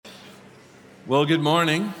Well, good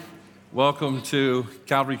morning. Welcome to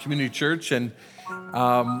Calvary Community Church. And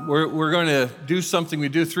we're going to do something we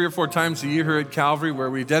do 3 or 4 times a year here at Calvary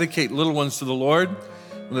where we dedicate little ones to the Lord.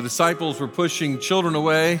 When the disciples were pushing children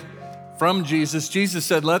away from Jesus, Jesus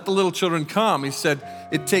said, "Let the little children come." He said,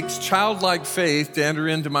 "It takes childlike faith to enter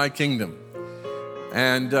into my kingdom."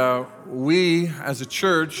 And we, as a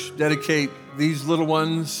church, dedicate these little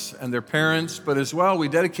ones and their parents, but as well, we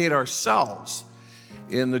dedicate ourselves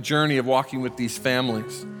in the journey of walking with these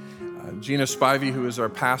families. Gina Spivey, who is our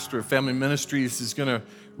pastor of family ministries, is going to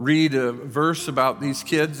read a verse about these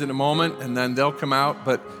kids in a moment, and then they'll come out.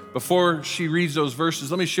 But before she reads those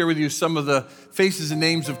verses, let me share with you some of the faces and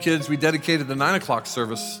names of kids we dedicated the 9 o'clock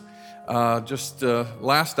service just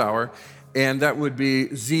last hour. And that would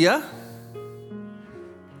be Zia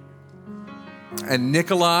and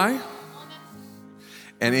Nikolai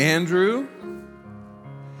and Andrew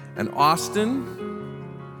and Austin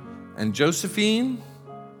and Josephine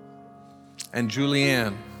and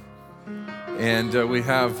Julianne. And we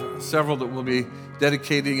have several that we'll be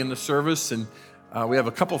dedicating in the service. And we have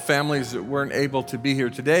a couple families that weren't able to be here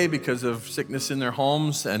today because of sickness in their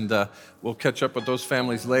homes. And we'll catch up with those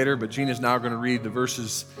families later. But Gina's now going to read the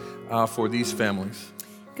verses for these families.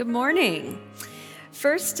 Good morning.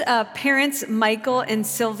 First, parents Michael and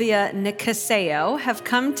Sylvia Nicaseo have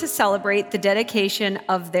come to celebrate the dedication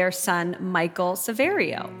of their son, Michael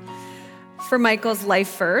Severio. For Michael's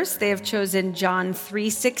life verse, they have chosen John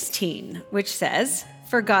 3:16, which says,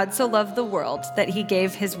 "For God so loved the world that he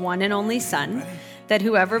gave his one and only Son, that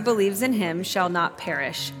whoever believes in him shall not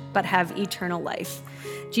perish, but have eternal life."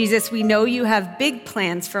 Jesus, we know you have big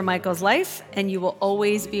plans for Michael's life, and you will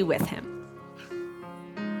always be with him.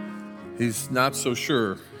 He's not so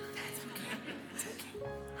sure.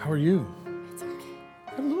 How are you?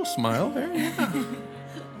 Have a little smile there. Yeah.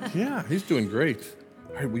 Yeah, he's doing great.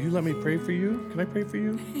 All right, will you let me pray for you? Can I pray for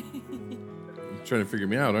you? You're trying to figure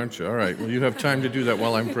me out, aren't you? All right, well, you have time to do that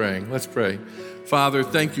while I'm praying. Let's pray. Father,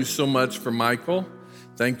 thank you so much for Michael.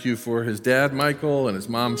 Thank you for his dad, Michael, and his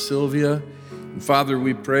mom, Sylvia. And Father,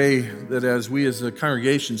 we pray that as we as a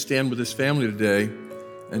congregation stand with this family today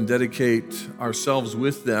and dedicate ourselves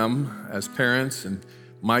with them as parents and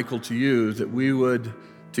Michael to you, that we would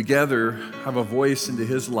together have a voice into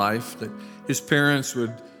his life, that his parents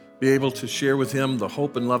would be able to share with him the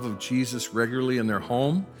hope and love of Jesus regularly in their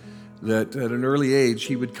home, that at an early age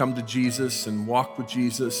he would come to Jesus and walk with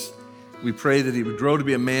Jesus. We pray that he would grow to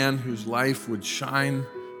be a man whose life would shine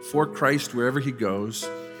for Christ wherever he goes.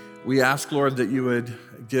 We ask, Lord, that you would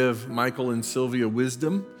give Michael and Sylvia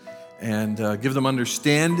wisdom and give them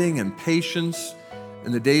understanding and patience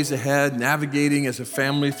in the days ahead, navigating as a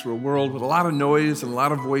family through a world with a lot of noise and a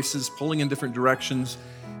lot of voices pulling in different directions.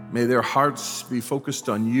 May their hearts be focused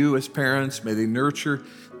on you as parents. May they nurture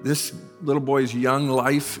this little boy's young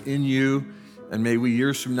life in you. And may we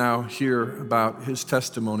years from now hear about his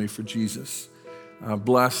testimony for Jesus.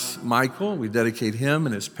 Bless Michael. We dedicate him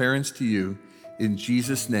and his parents to you. In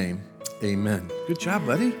Jesus' name, amen. Good job,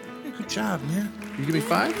 buddy. Good job, man. You give me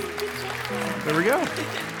 5? There we go.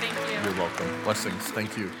 Thank you. You're welcome. Blessings.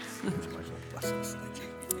 Thank you. Blessings. Thank you.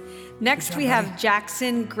 Next, we have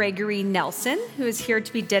Jackson Gregory Nelson, who is here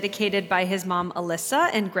to be dedicated by his mom, Alyssa,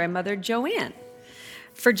 and grandmother, Joanne.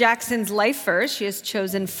 For Jackson's life verse, she has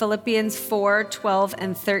chosen Philippians 4:12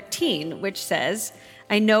 and 13, which says,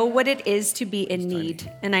 "I know what it is to be in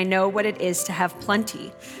need, and I know what it is to have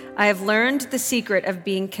plenty. I have learned the secret of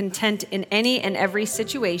being content in any and every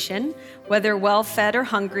situation, whether well-fed or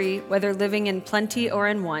hungry, whether living in plenty or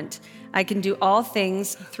in want. I can do all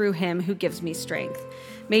things through him who gives me strength."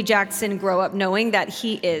 May Jackson grow up knowing that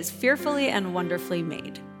he is fearfully and wonderfully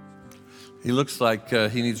made. He looks like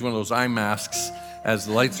he needs one of those eye masks. As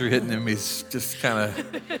the lights are hitting him, he's just kind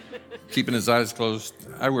of keeping his eyes closed.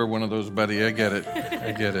 I wear one of those, buddy. I get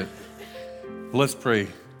it. Let's pray.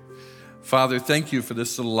 Father, thank you for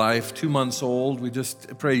this little life, 2 months old. We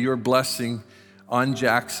just pray your blessing on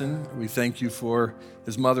Jackson. We thank you for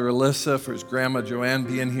his mother, Alyssa, for his grandma, Joanne,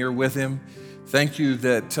 being here with him. Thank you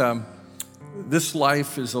that this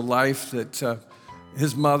life is a life that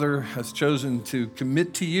his mother has chosen to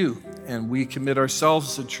commit to you, and we commit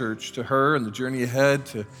ourselves as a church to her and the journey ahead,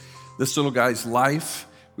 to this little guy's life.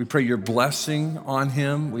 We pray your blessing on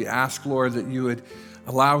him. We ask, Lord, that you would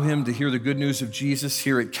allow him to hear the good news of Jesus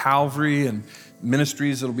here at Calvary and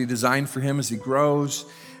ministries that will be designed for him as he grows.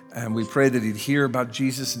 And we pray that he'd hear about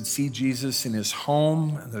Jesus and see Jesus in his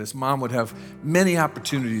home, and that his mom would have many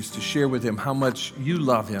opportunities to share with him how much you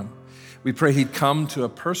love him. We pray he'd come to a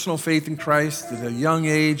personal faith in Christ at a young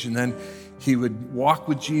age, and then he would walk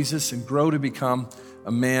with Jesus and grow to become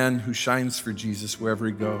a man who shines for Jesus wherever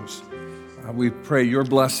he goes. we pray your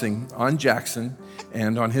blessing on Jackson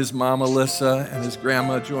and on his mom, Alyssa, and his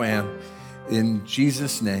grandma, Joanne. In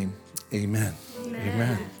Jesus' name, amen.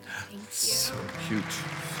 Amen. So cute.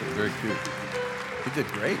 So very cute. He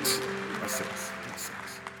did great. Blessings.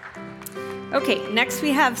 Okay, next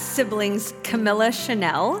we have siblings Camilla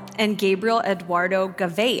Chanel and Gabriel Eduardo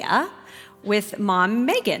Gavea with mom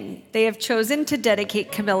Megan. They have chosen to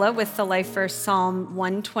dedicate Camilla with the life verse Psalm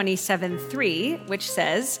 127:3, which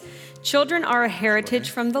says, "Children are a heritage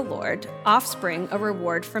from the Lord, offspring a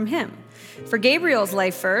reward from him." For Gabriel's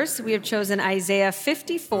life verse, we have chosen Isaiah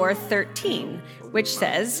 54:13, which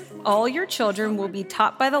says, "All your children will be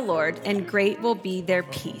taught by the Lord, and great will be their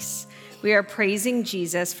peace." We are praising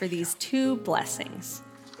Jesus for these two blessings.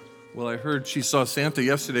 Well, I heard she saw Santa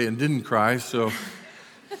yesterday and didn't cry, so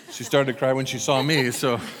she started to cry when she saw me,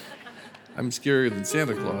 so I'm scarier than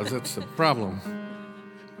Santa Claus. That's the problem.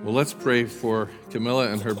 Well, let's pray for Camilla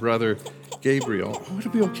and her brother, Gabriel. Oh,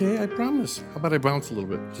 it'll be okay, I promise. How about I bounce a little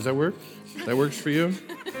bit? Does that work? That works for you?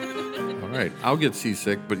 All right, I'll get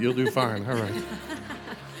seasick, but you'll do fine. All right.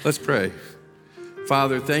 Let's pray.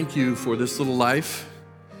 Father, thank you for this little life.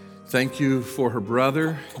 Thank you for her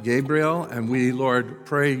brother, Gabriel, and we, Lord,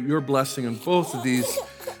 pray your blessing on both of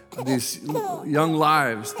these young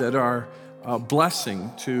lives that are a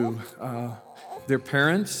blessing to their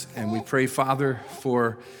parents. And we pray, Father,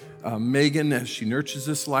 for Megan as she nurtures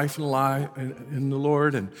this life in the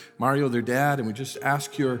Lord, and Mario, their dad, and we just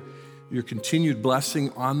ask your continued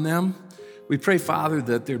blessing on them. We pray, Father,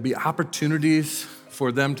 that there be opportunities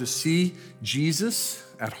for them to see Jesus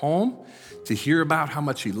at home, to hear about how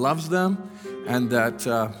much he loves them, and that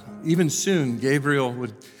even soon Gabriel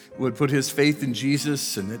would put his faith in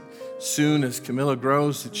Jesus, and that soon as Camilla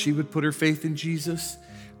grows, that she would put her faith in Jesus.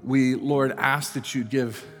 We, Lord, ask that you'd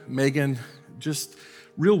give Megan just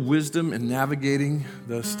real wisdom in navigating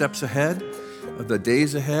the steps ahead, the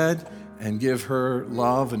days ahead, and give her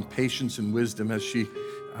love and patience and wisdom as she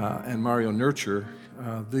and Mario nurture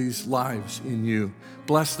these lives in you.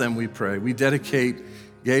 Bless them, we pray. We dedicate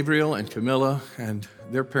Gabriel and Camilla and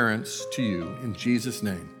their parents to you in Jesus'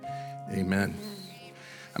 name. Amen.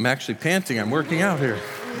 I'm actually panting. I'm working out here.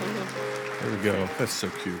 There we go. That's so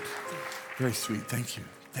cute. Very sweet. Thank you.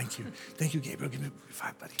 Thank you. Thank you, Gabriel. Give me a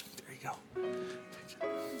 5, buddy. There you go. Thank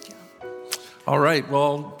you. All right.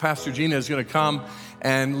 Well, Pastor Gina is going to come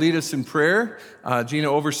and lead us in prayer. Gina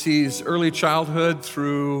oversees early childhood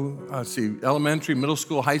through, elementary, middle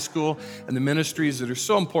school, high school, and the ministries that are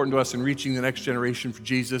so important to us in reaching the next generation for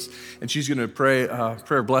Jesus. And she's going to pray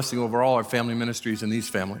prayer blessing over all our family ministries and these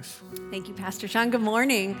families. Thank you, Pastor Sean. Good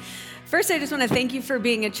morning. First, I just want to thank you for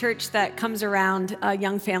being a church that comes around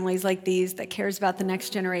young families like these, that cares about the next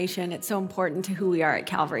generation. It's so important to who we are at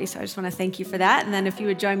Calvary. So I just want to thank you for that. And then if you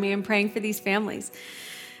would join me in praying for these families.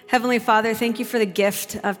 Heavenly Father, thank you for the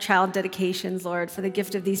gift of child dedications, Lord, for the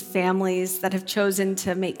gift of these families that have chosen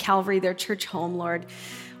to make Calvary their church home, Lord.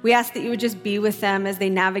 We ask that you would just be with them as they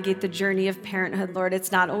navigate the journey of parenthood, Lord.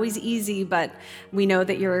 It's not always easy, but we know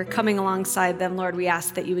that you're coming alongside them, Lord. We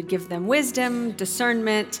ask that you would give them wisdom,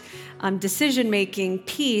 discernment, decision-making,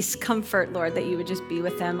 peace, comfort, Lord, that you would just be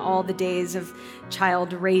with them all the days of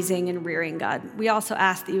child raising and rearing, God. We also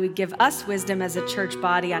ask that you would give us wisdom as a church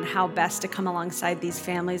body on how best to come alongside these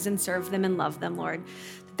families and serve them and love them, Lord.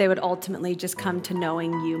 They would ultimately just come to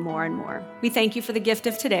knowing you more and more. We thank you for the gift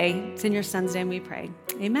of today. It's in your son's name we pray.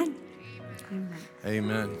 Amen. Amen.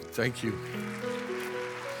 Amen. Thank you.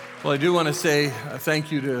 Well, I do want to say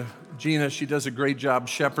thank you to Gina. She does a great job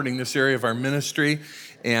shepherding this area of our ministry.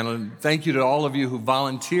 And thank you to all of you who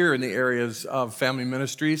volunteer in the areas of family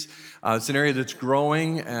ministries. It's an area that's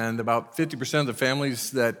growing, and about 50% of the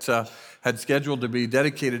families that had scheduled to be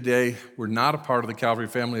dedicated today were not a part of the Calvary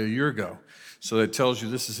family a year ago. So that tells you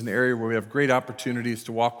this is an area where we have great opportunities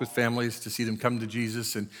to walk with families, to see them come to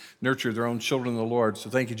Jesus and nurture their own children in the Lord.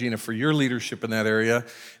 So thank you, Gina, for your leadership in that area.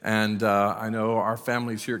 And I know our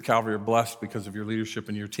families here at Calvary are blessed because of your leadership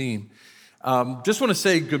and your team. Just want to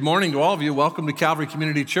say good morning to all of you. Welcome to Calvary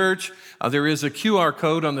Community Church. There is a QR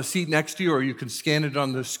code on the seat next to you, or you can scan it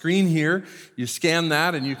on the screen here. You scan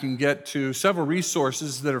that and you can get to several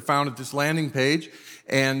resources that are found at this landing page.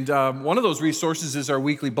 And one of those resources is our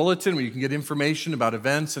weekly bulletin, where you can get information about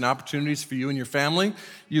events and opportunities for you and your family.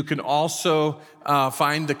 You can also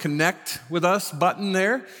find the Connect with Us button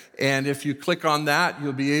there. And if you click on that,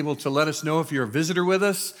 you'll be able to let us know if you're a visitor with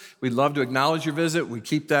us. We'd love to acknowledge your visit. We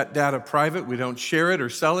keep that data private. We don't share it or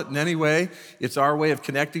sell it in any way. It's our way of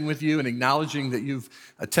connecting with you and acknowledging that you've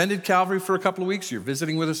attended Calvary for a couple of weeks. You're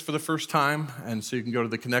visiting with us for the first time. And so you can go to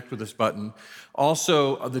the Connect with Us button.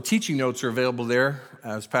 Also, the teaching notes are available there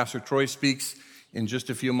as Pastor Troy speaks in just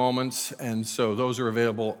a few moments. And so those are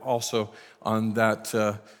available also on that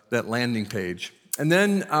landing page. And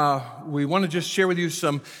then we want to just share with you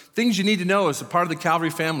some things you need to know as a part of the Calvary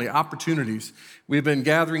family, opportunities. We've been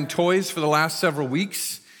gathering toys for the last several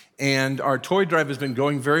weeks, and our toy drive has been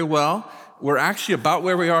going very well. We're actually about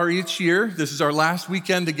where we are each year. This is our last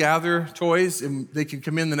weekend to gather toys, and they can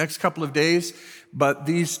come in the next couple of days. But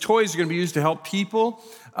these toys are going to be used to help people,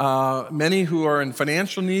 many who are in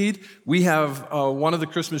financial need. We have one of the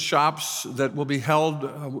Christmas shops that will be held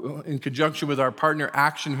in conjunction with our partner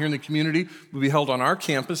Action here in the community, will be held on our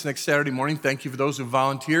campus next Saturday morning. Thank you for those who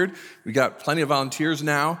volunteered. We got plenty of volunteers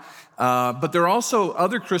now. But there are also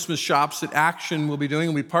other Christmas shops that Action will be doing,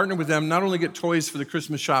 and we partner with them, not only get toys for the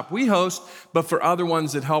Christmas shop we host, but for other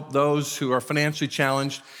ones that help those who are financially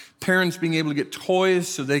challenged. Parents being able to get toys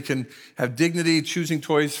so they can have dignity, choosing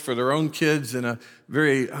toys for their own kids in a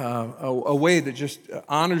very a way that just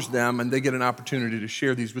honors them, and they get an opportunity to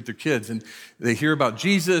share these with their kids. And they hear about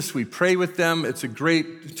Jesus, we pray with them. It's a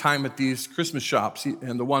great time at these Christmas shops,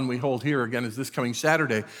 and the one we hold here, again, is this coming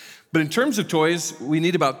Saturday. But in terms of toys, we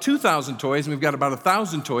need about 2,000 toys, and we've got about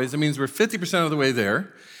 1,000 toys. That means we're 50% of the way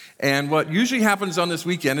there. And what usually happens on this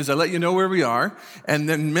weekend is I let you know where we are, and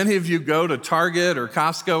then many of you go to Target or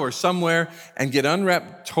Costco or somewhere and get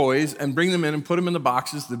unwrapped toys and bring them in and put them in the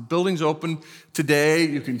boxes. The building's open today.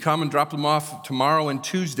 You can come and drop them off tomorrow and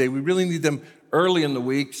Tuesday. We really need them early in the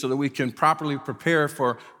week so that we can properly prepare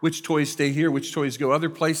for which toys stay here, which toys go other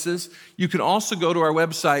places. You can also go to our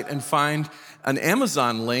website and find an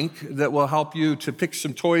Amazon link that will help you to pick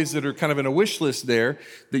some toys that are kind of in a wish list there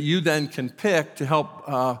that you then can pick to help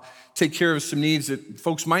take care of some needs that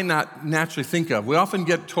folks might not naturally think of. We often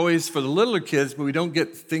get toys for the littler kids, but we don't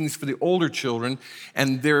get things for the older children.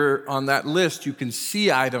 And there on that list, you can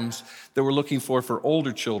see items that we're looking for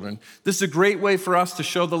older children. This is a great way for us to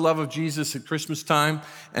show the love of Jesus at Christmas time.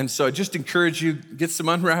 And so I just encourage you, get some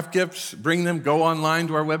unwrapped gifts, bring them, go online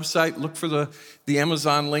to our website, look for the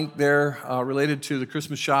Amazon link there related to the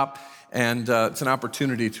Christmas shop. And it's an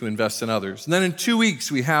opportunity to invest in others. And then in 2 weeks,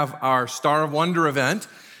 we have our Star of Wonder event,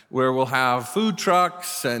 where we'll have food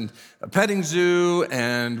trucks and a petting zoo,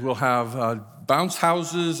 and we'll have bounce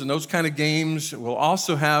houses and those kind of games. We'll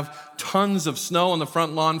also have tons of snow on the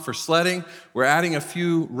front lawn for sledding. We're adding a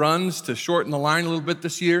few runs to shorten the line a little bit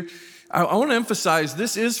this year. I want to emphasize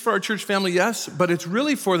this is for our church family, yes, but it's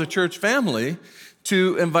really for the church family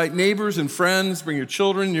to invite neighbors and friends, bring your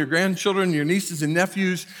children, your grandchildren, your nieces and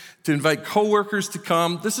nephews, to invite coworkers to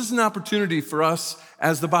come. This is an opportunity for us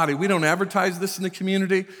as the body. We don't advertise this in the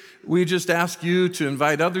community. We just ask you to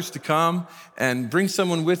invite others to come and bring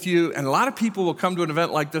someone with you. And a lot of people will come to an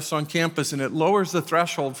event like this on campus, and it lowers the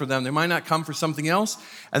threshold for them. They might not come for something else,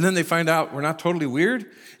 and then they find out we're not totally weird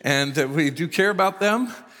and that we do care about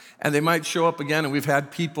them. And they might show up again, and we've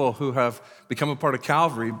had people who have become a part of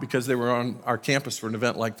Calvary because they were on our campus for an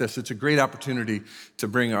event like this. It's a great opportunity to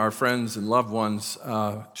bring our friends and loved ones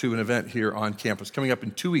to an event here on campus, coming up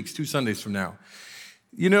in 2 weeks, 2 Sundays from now.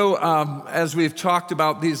 You know, as we've talked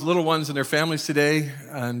about these little ones and their families today,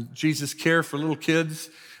 and Jesus' care for little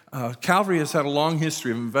kids, Calvary has had a long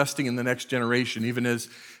history of investing in the next generation, even as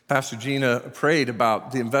Pastor Gina prayed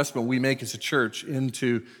about the investment we make as a church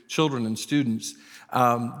into children and students.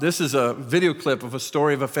 This is a video clip of a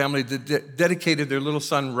story of a family that dedicated their little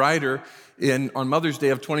son Ryder on Mother's Day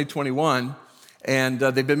of 2021. And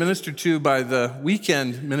they've been ministered to by the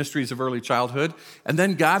weekend ministries of early childhood. And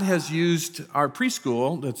then God has used our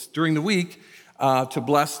preschool that's during the week to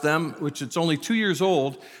bless them, which it's only 2 years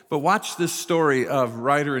old. But watch this story of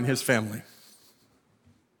Ryder and his family.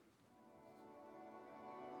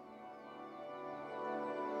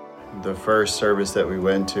 The first service that we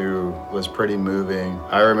went to was pretty moving.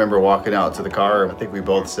 I remember walking out to the car. I think we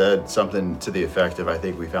both said something to the effect of, I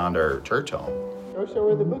think we found our church home. Show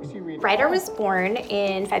her the books you read. Ryder was born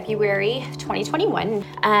in February 2021,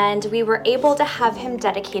 and we were able to have him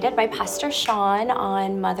dedicated by Pastor Sean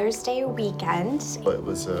on Mother's Day weekend. It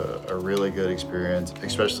was a really good experience,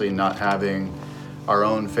 especially not having our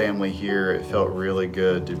own family here. It felt really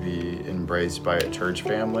good to be embraced by a church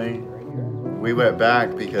family. We went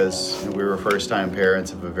back because we were first-time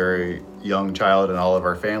parents of a very young child, and all of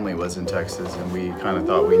our family was in Texas, and we kind of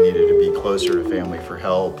thought we needed to be closer to family for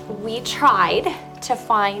help. We tried to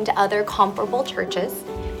find other comparable churches,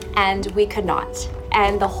 and we could not.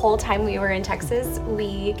 And the whole time we were in Texas,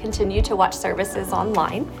 we continued to watch services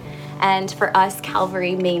online. And for us,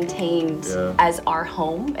 Calvary maintained as our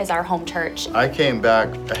home church. I came back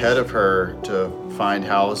ahead of her to find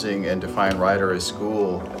housing and to find Ryder a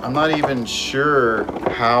school. I'm not even sure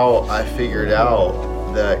how I figured out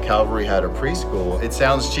that Calvary had a preschool. It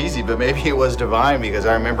sounds cheesy, but maybe it was divine, because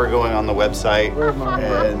I remember going on the website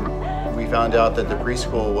and we found out that the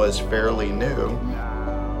preschool was fairly new.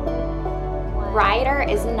 Ryder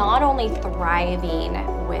is not only thriving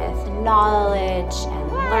with knowledge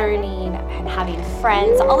and learning and having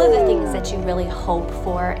friends, all of the things that you really hope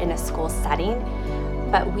for in a school setting,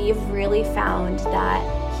 but we've really found that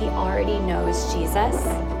he already knows Jesus,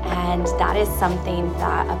 and that is something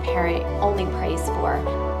that a parent only prays for.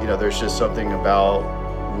 You know, there's just something about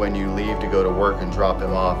when you leave to go to work and drop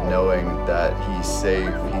him off, knowing that he's safe,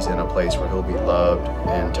 he's in a place where he'll be loved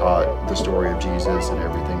and taught the story of Jesus and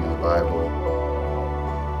everything in the Bible.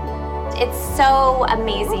 It's so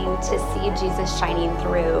amazing to see Jesus shining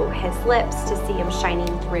through his lips, to see him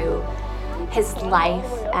shining through his life.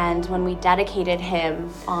 And when we dedicated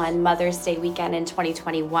him on Mother's Day weekend in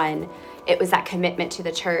 2021, it was that commitment to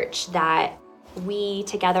the church that we,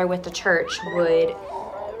 together with the church, would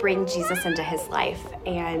bring Jesus into his life.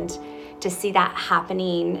 And to see that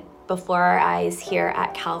happening before our eyes here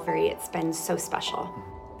at Calvary, it's been so special.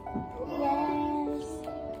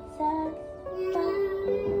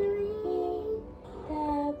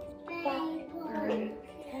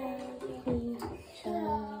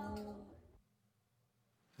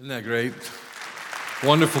 Isn't that great?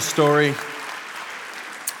 Wonderful story.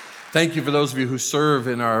 Thank you for those of you who serve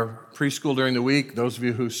in our preschool during the week, those of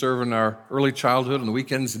you who serve in our early childhood on the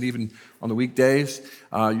weekends and even on the weekdays.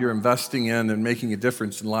 You're investing in and making a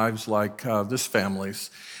difference in lives like this family's.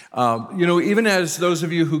 Even as those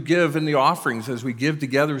of you who give in the offerings, as we give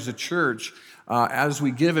together as a church, as we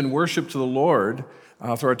give in worship to the Lord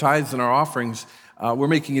through our tithes and our offerings, we're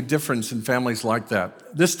making a difference in families like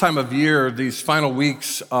that. This time of year, these final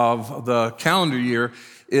weeks of the calendar year,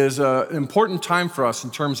 is an important time for us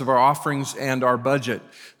in terms of our offerings and our budget.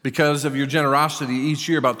 Because of your generosity each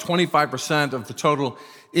year, about 25% of the total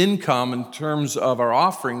income in terms of our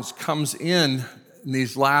offerings comes in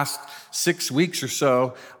these last 6 weeks or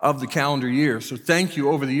so of the calendar year. So thank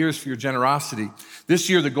you over the years for your generosity. This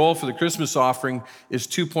year, the goal for the Christmas offering is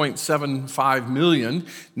 $2.75 million.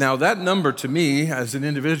 Now, that number to me as an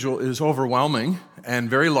individual is overwhelming and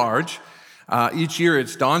very large. Each year,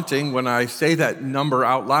 it's daunting when I say that number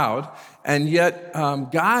out loud. And yet,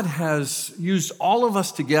 God has used all of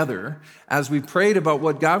us together as we prayed about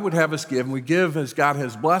what God would have us give, and we give as God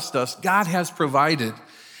has blessed us. God has provided.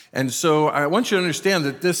 And so I want you to understand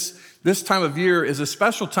that this time of year is a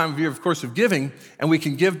special time of year, of course, of giving, and we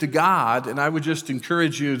can give to God. And I would just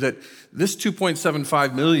encourage you that this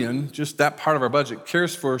 $2.75 million, just that part of our budget,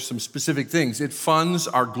 cares for some specific things. It funds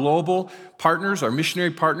our global partners, our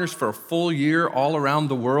missionary partners, for a full year all around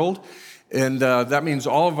the world. And that means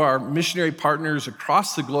all of our missionary partners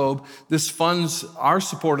across the globe, this funds our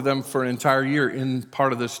support of them for an entire year in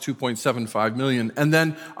part of this $2.75 million. And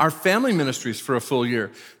then our family ministries for a full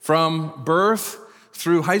year, from birth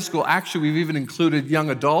through high school. Actually, we've even included young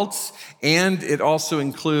adults, and it also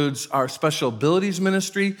includes our special abilities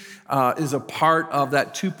ministry is a part of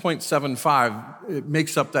that 2.75. It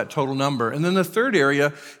makes up that total number. And then the third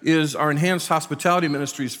area is our enhanced hospitality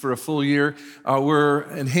ministries for a full year. We're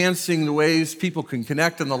enhancing the ways people can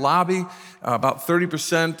connect in the lobby. About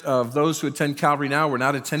 30% of those who attend Calvary now were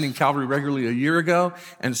not attending Calvary regularly a year ago.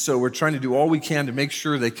 And so we're trying to do all we can to make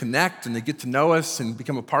sure they connect and they get to know us and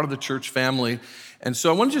become a part of the church family. And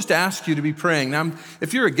so I want to just ask you to be praying. Now,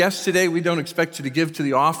 if you're a guest today, we don't expect you to give to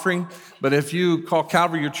the offering. But if you call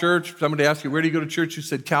Calvary your church, somebody asks you, where do you go to church? You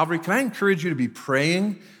said Calvary. Can I encourage you to be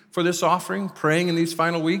praying for this offering, praying in these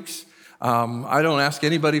final weeks? I don't ask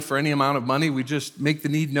anybody for any amount of money. We just make the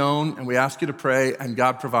need known, and we ask you to pray, and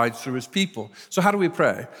God provides through his people. So how do we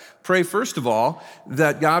pray? Pray, first of all,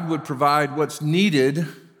 that God would provide what's needed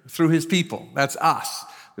through his people. That's us.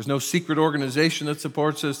 There's no secret organization that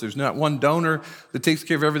supports us. There's not one donor that takes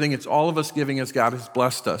care of everything. It's all of us giving as God has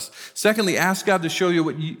blessed us. Secondly, ask God to show you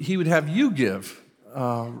what he would have you give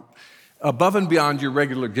above and beyond your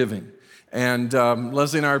regular giving. And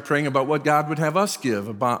Leslie and I are praying about what God would have us give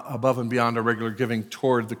above and beyond our regular giving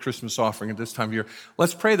toward the Christmas offering at this time of year.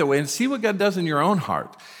 Let's pray that way and see what God does in your own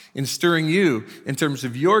heart in stirring you in terms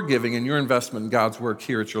of your giving and your investment in God's work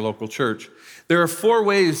here at your local church. There are 4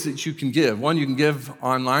 ways that you can give. One, you can give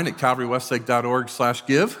online at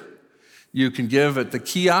calvarywestlake.org/give. You can give at the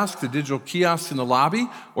kiosk, the digital kiosk in the lobby,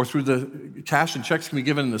 or through the cash and checks can be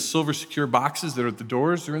given in the silver secure boxes that are at the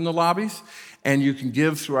doors or in the lobbies. And you can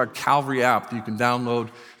give through our Calvary app that you can download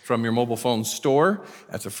from your mobile phone store.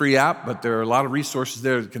 That's a free app, but there are a lot of resources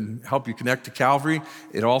there that can help you connect to Calvary.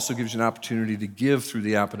 It also gives you an opportunity to give through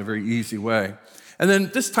the app in a very easy way. And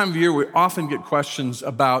then this time of year, we often get questions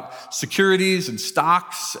about securities and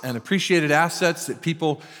stocks and appreciated assets that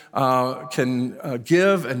people can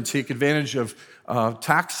give and take advantage of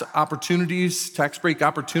tax opportunities, tax break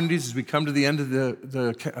opportunities as we come to the end of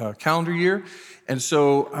the calendar year. And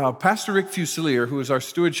so Pastor Rick Fusilier, who is our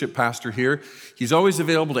stewardship pastor here, he's always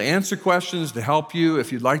available to answer questions, to help you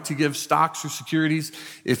if you'd like to give stocks or securities,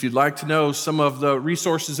 if you'd like to know some of the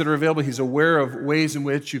resources that are available. He's aware of ways in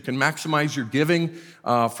which you can maximize your giving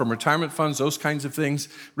from retirement funds, those kinds of things.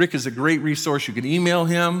 Rick is a great resource. You can email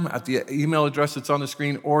him at the email address that's on the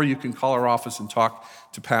screen, or you can call our office and talk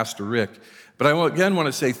to Pastor Rick. But I again want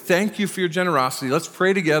to say thank you for your generosity. Let's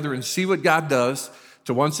pray together and see what God does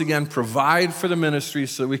to once again provide for the ministry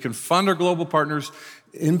so that we can fund our global partners,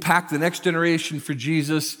 impact the next generation for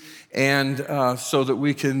Jesus, and so that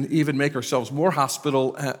we can even make ourselves more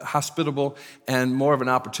hospitable and more of an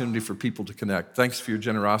opportunity for people to connect. Thanks for your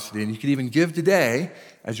generosity. And you can even give today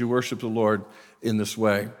as you worship the Lord in this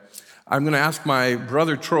way. I'm going to ask my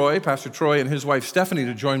brother Troy, Pastor Troy, and his wife Stephanie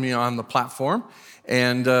to join me on the platform.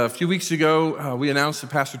 And a few weeks ago, we announced that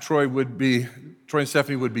Pastor Troy and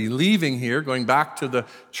Stephanie would be leaving here, going back to the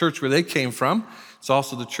church where they came from. It's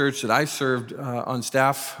also the church that I served on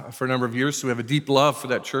staff for a number of years, so we have a deep love for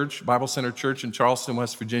that church, Bible Center Church in Charleston,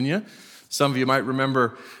 West Virginia. Some of you might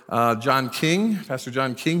remember John King, Pastor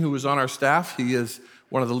John King, who was on our staff. He is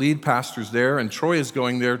one of the lead pastors there, and Troy is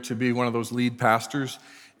going there to be one of those lead pastors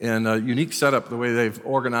in a unique setup, the way they've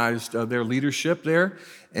organized their leadership there.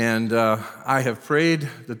 And I have prayed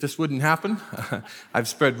that this wouldn't happen. I've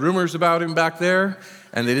spread rumors about him back there,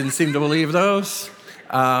 and they didn't seem to believe those.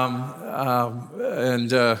 Yet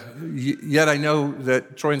I know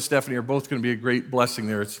that Troy and Stephanie are both going to be a great blessing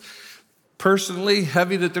there. It's personally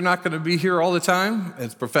heavy that they're not going to be here all the time.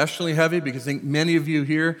 It's professionally heavy because I think many of you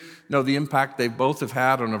here know the impact they both have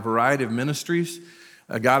had on a variety of ministries.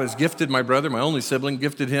 God has gifted my brother, my only sibling,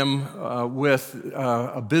 gifted him with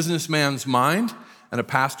a businessman's mind and a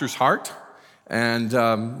pastor's heart. And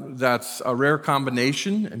that's a rare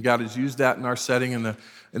combination, and God has used that in our setting in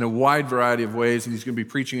a wide variety of ways. And he's going to be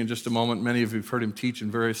preaching in just a moment. Many of you have heard him teach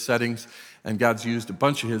in various settings, and God's used a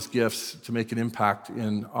bunch of his gifts to make an impact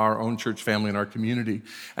in our own church family and our community.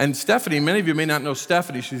 And Stephanie, many of you may not know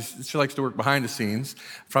Stephanie. She likes to work behind the scenes.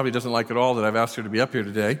 Probably doesn't like it all that I've asked her to be up here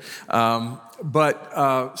today.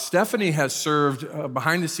 But Stephanie has served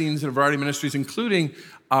behind the scenes in a variety of ministries, including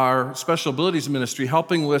our special abilities ministry,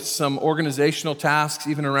 helping with some organizational tasks,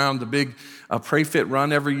 even around the big Pray Fit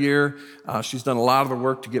run every year. She's done a lot of the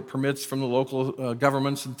work to get permits from the local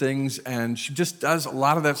governments and things, and she just does a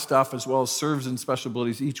lot of that stuff, as well as serves in special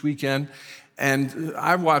abilities each weekend. And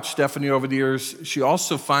I've watched Stephanie over the years. She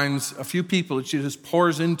also finds a few people that she just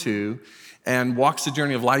pours into and walks the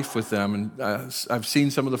journey of life with them. And I've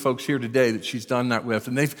seen some of the folks here today that she's done that with,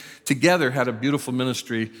 and they've together had a beautiful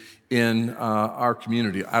ministry in our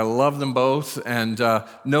community. I love them both, and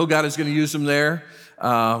know God is going to use them there,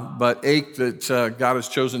 but ache that God has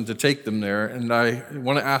chosen to take them there. And I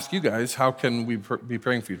want to ask you guys, how can we be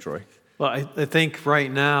praying for you, Troy? Well, I think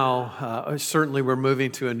right now, certainly we're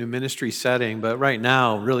moving to a new ministry setting, but right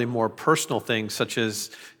now, really more personal things such as,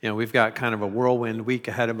 we've got kind of a whirlwind week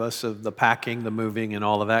ahead of us of the packing, the moving, and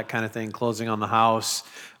all of that kind of thing, closing on the house.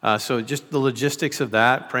 So just the logistics of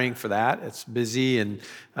that, praying for that. It's busy, and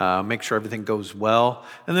make sure everything goes well.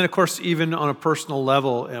 And then, of course, even on a personal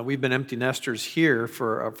level, we've been empty nesters here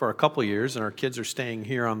for a couple of years, and our kids are staying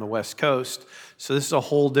here on the West Coast. So this is a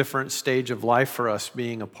whole different stage of life for us,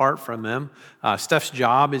 being apart from them. Steph's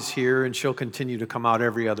job is here, and she'll continue to come out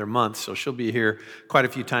every other month. So she'll be here quite a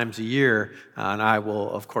few times a year, and I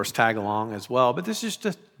will, of course, tag along as well. But this is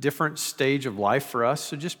just a different stage of life for us.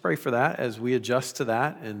 So just pray for that as we adjust to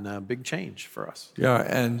that, and big change for us. Yeah,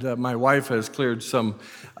 and my wife has cleared some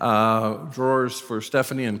drawers for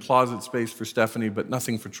Stephanie and closet space for Stephanie, but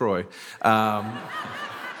nothing for Troy.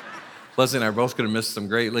 Leslie and I are both going to miss them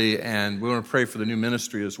greatly, and we want to pray for the new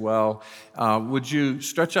ministry as well. Would you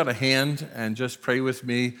stretch out a hand and just pray with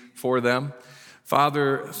me for them?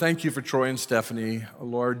 Father, thank you for Troy and Stephanie.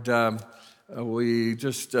 Lord, we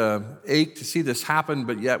just ache to see this happen,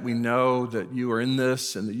 but yet we know that you are in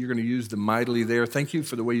this and that you're going to use them mightily there. Thank you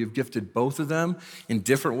for the way you've gifted both of them in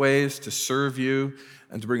different ways to serve you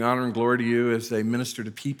and to bring honor and glory to you as they minister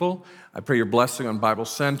to people. I pray your blessing on Bible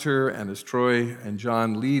Center, and as Troy and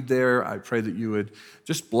John lead there, I pray that you would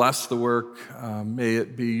just bless the work. May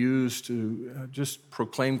it be used to just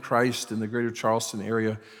proclaim Christ in the greater Charleston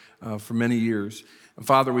area for many years. And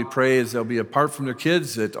Father, we pray as they'll be apart from their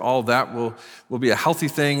kids that all that will be a healthy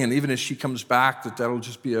thing. And even as she comes back, that'll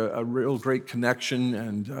just be a real great connection,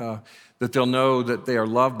 and that they'll know that they are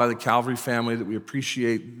loved by the Calvary family, that we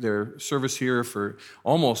appreciate their service here for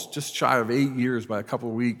almost just shy of 8 years by a couple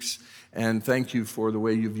of weeks. And thank you for the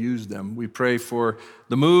way you've used them. We pray for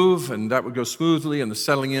the move, and that would go smoothly, and the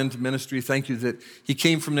settling into ministry. Thank you that he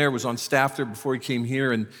came from there, was on staff there before he came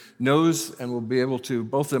here, and knows and will be able to,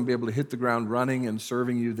 both of them be able to hit the ground running and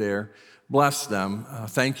serving you there. Bless them.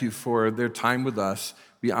 Thank you for their time with us.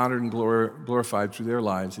 Be honored and glorified through their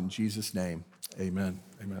lives. In Jesus' name, amen.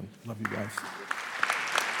 Amen. Love you guys.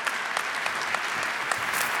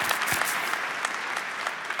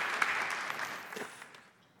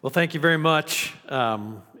 Well, thank you very much.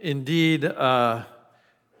 Indeed,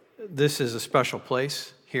 this is a special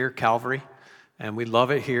place here, Calvary, and we love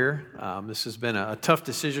it here. This has been a tough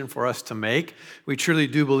decision for us to make. We truly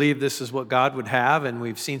do believe this is what God would have, and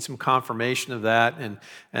we've seen some confirmation of that,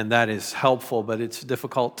 and that is helpful, but it's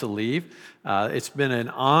difficult to leave. It's been an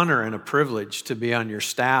honor and a privilege to be on your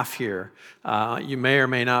staff here. You may or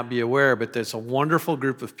may not be aware, but there's a wonderful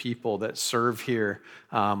group of people that serve here,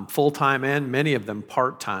 full-time and many of them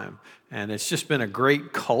part-time. And it's just been a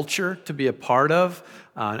great culture to be a part of,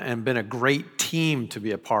 and been a great team to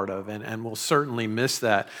be a part of, and we'll certainly miss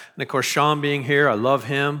that. And of course, Sean being here, I love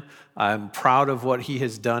him. I'm proud of what he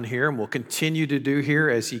has done here and will continue to do here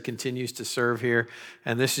as he continues to serve here.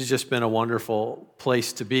 And this has just been a wonderful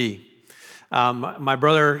place to be. My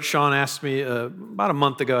brother Sean asked me about a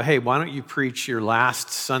month ago, hey, why don't you preach your last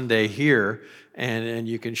Sunday here, and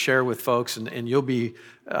you can share with folks, and you'll be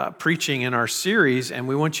preaching in our series, and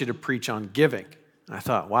we want you to preach on giving. And I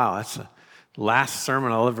thought, wow, that's the last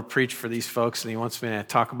sermon I'll ever preach for these folks, and he wants me to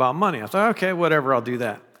talk about money. I thought, okay, whatever, I'll do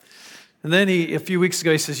that. And then a few weeks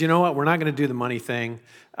ago, he says, you know what, we're not going to do the money thing.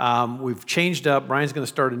 We've changed up. Brian's going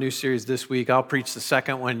to start a new series this week. I'll preach the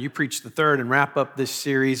second one. You preach the third, and wrap up this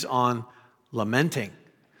series on lamenting.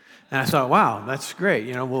 And I thought, wow, that's great.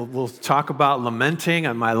 You know, we'll talk about lamenting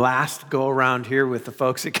on my last go around here with the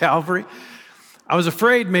folks at Calvary. I was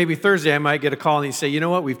afraid maybe Thursday I might get a call and he'd say, you know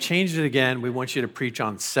what, we've changed it again. We want you to preach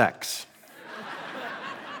on sex.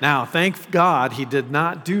 Now, thank God he did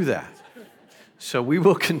not do that. So we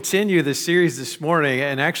will continue the series this morning,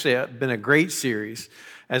 and actually it's been a great series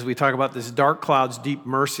as we talk about this dark clouds, deep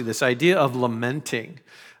mercy, this idea of lamenting,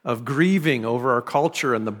 of grieving over our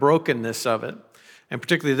culture and the brokenness of it. And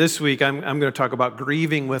particularly this week, I'm going to talk about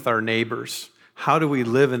grieving with our neighbors. How do we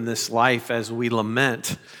live in this life as we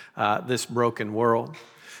lament this broken world? I'm going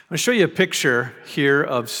to show you a picture here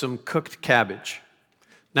of some cooked cabbage.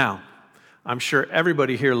 Now, I'm sure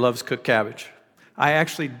everybody here loves cooked cabbage. I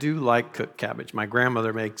actually do like cooked cabbage. My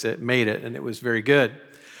grandmother made it, and it was very good.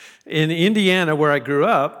 In Indiana, where I grew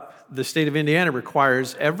up, the state of Indiana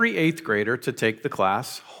requires every 8th grader to take the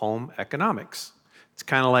class Home Economics. It's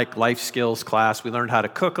kind of like life skills class. We learned how to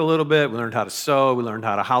cook a little bit. We learned how to sew. We learned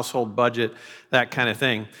how to household budget, that kind of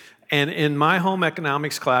thing. And in my home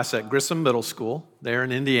economics class at Grissom Middle School, there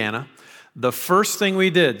in Indiana, the first thing we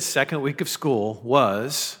did, second week of school,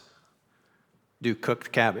 was do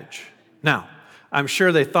cooked cabbage. Now, I'm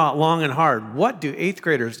sure they thought long and hard, what do 8th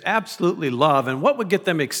graders absolutely love, and what would get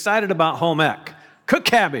them excited about home ec? Cooked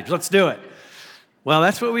cabbage, let's do it. Well,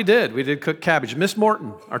 that's what we did. We did cooked cabbage. Miss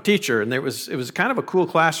Morton, our teacher, and it was kind of a cool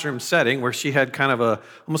classroom setting where she had kind of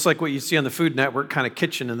almost like what you see on the Food Network kind of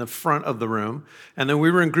kitchen in the front of the room. And then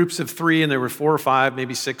we were in groups of 3, and there were 4 or 5,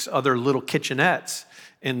 maybe 6 other little kitchenettes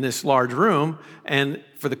in this large room. And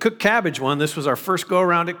for the cooked cabbage one, this was our first go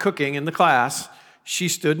around at cooking in the class. She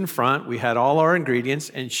stood in front. We had all our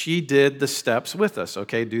ingredients, and she did the steps with us.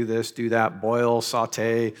 Okay, do this, do that, boil,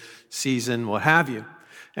 saute, season, what have you.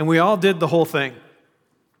 And we all did the whole thing.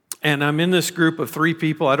 And I'm in this group of 3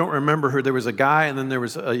 people. I don't remember her. There was a guy, and then there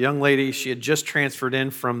was a young lady. She had just transferred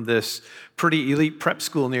in from this pretty elite prep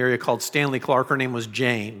school in the area called Stanley Clark. Her name was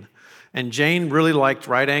Jane. And Jane really liked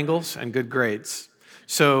right angles and good grades.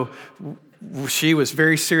 So she was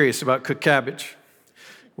very serious about cooked cabbage.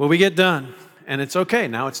 Well, we get done, and it's okay.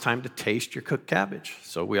 Now it's time to taste your cooked cabbage.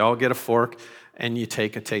 So we all get a fork, and you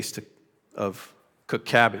take a taste of cooked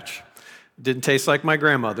cabbage. It didn't taste like my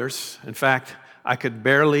grandmother's. In fact, I could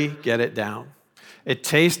barely get it down. It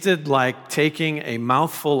tasted like taking a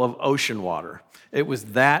mouthful of ocean water. It was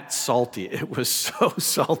that salty. It was so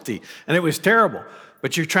salty, and it was terrible.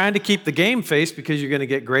 But you're trying to keep the game face because you're going to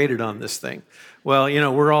get graded on this thing. Well, you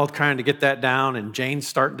know, we're all trying to get that down, and Jane's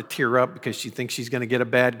starting to tear up because she thinks she's going to get a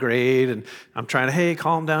bad grade, and I'm trying to, hey,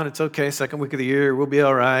 calm down, it's okay, second week of the year, we'll be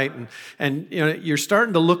all right. And you know, you're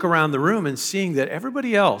starting to look around the room and seeing that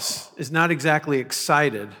everybody else is not exactly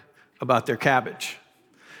excited about their cabbage.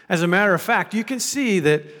 As a matter of fact, you can see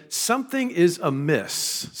that something is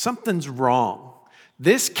amiss. Something's wrong.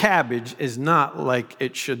 This cabbage is not like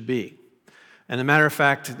it should be. And as a matter of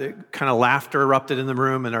fact, the kind of laughter erupted in the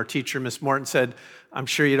room, and our teacher, Miss Morton, said, "I'm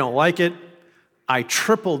sure you don't like it. I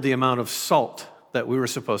tripled the amount of salt that we were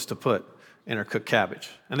supposed to put in our cooked cabbage."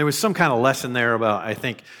 And there was some kind of lesson there about, I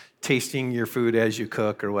think, tasting your food as you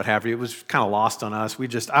cook or what have you. It was kind of lost on us.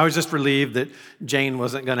 I was just relieved that Jane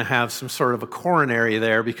wasn't going to have some sort of a coronary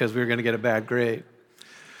there because we were going to get a bad grade.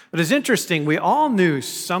 But it's interesting, we all knew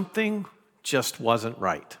something just wasn't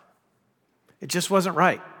right. It just wasn't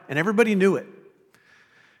right, and everybody knew it.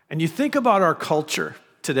 And you think about our culture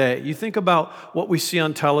today, you think about what we see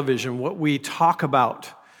on television, what we talk about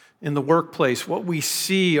in the workplace, what we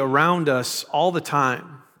see around us all the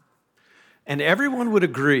time. And everyone would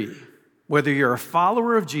agree, whether you're a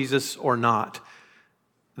follower of Jesus or not,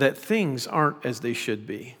 that things aren't as they should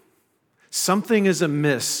be. Something is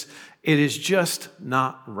amiss. It is just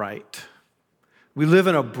not right. We live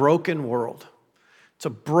in a broken world. It's a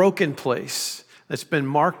broken place that's been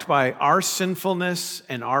marked by our sinfulness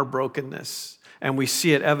and our brokenness. And we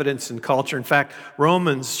see it evidenced in culture. In fact,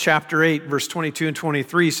 Romans chapter 8, verse 22 and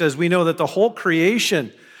 23 says, "We know that the whole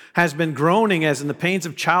creation has been groaning as in the pains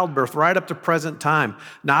of childbirth right up to present time.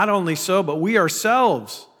 Not only so, but we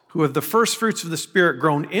ourselves, who have the first fruits of the Spirit,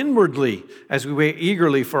 groan inwardly as we wait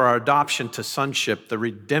eagerly for our adoption to sonship, the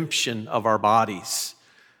redemption of our bodies."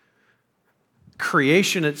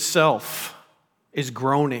 Creation itself is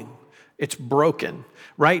groaning. It's broken.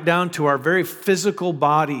 Right down to our very physical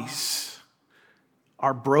bodies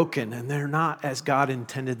are broken, and they're not as God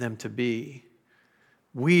intended them to be.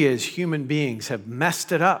 We as human beings have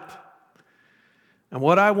messed it up. And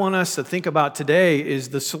what I want us to think about today is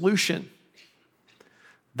the solution.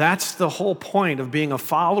 That's the whole point of being a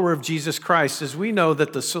follower of Jesus Christ, is we know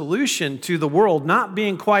that the solution to the world not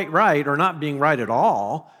being quite right or not being right at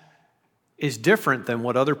all is different than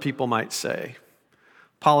what other people might say.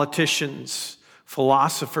 Politicians,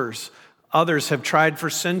 philosophers, others have tried for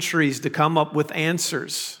centuries to come up with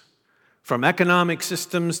answers, from economic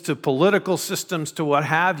systems to political systems to what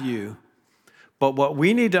have you. But what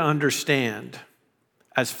we need to understand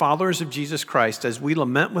as followers of Jesus Christ, as we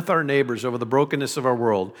lament with our neighbors over the brokenness of our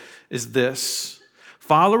world, is this: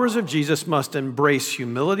 followers of Jesus must embrace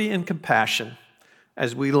humility and compassion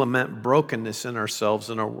as we lament brokenness in ourselves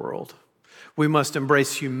and our world. We must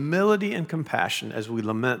embrace humility and compassion as we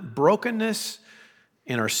lament brokenness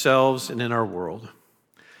in ourselves and in our world.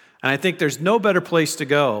 And I think there's no better place to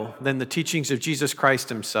go than the teachings of Jesus Christ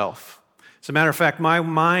himself. As a matter of fact, my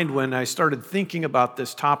mind, when I started thinking about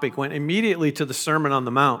this topic, went immediately to the Sermon on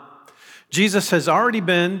the Mount. Jesus has already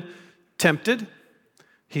been tempted.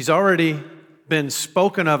 He's already been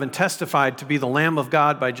spoken of and testified to be the Lamb of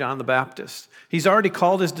God by John the Baptist. He's already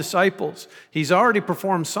called his disciples. He's already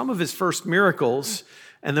performed some of his first miracles.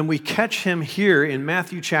 And then we catch him here in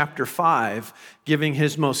Matthew chapter 5, giving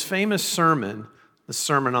his most famous sermon, the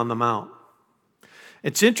Sermon on the Mount.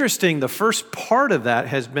 It's interesting, the first part of that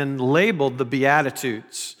has been labeled the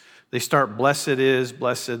Beatitudes. They start, blessed is,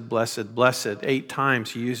 blessed, blessed, blessed. 8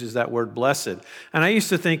 times he uses that word blessed. And I used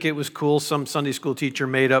to think it was cool. Some Sunday school teacher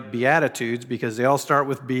made up Beatitudes because they all start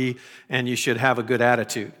with B and you should have a good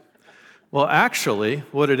attitude. Well, actually,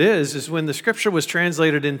 what it is when the scripture was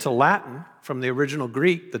translated into Latin from the original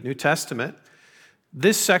Greek, the New Testament,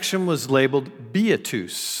 this section was labeled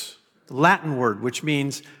beatus, the Latin word, which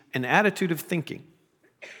means an attitude of thinking.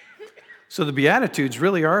 So the Beatitudes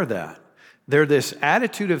really are that. They're this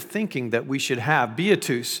attitude of thinking that we should have,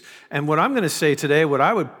 beatus. And what I'm going to say today, what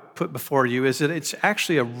I would put before you, is that it's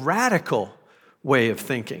actually a radical way of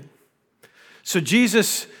thinking. So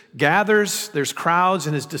Jesus gathers, there's crowds,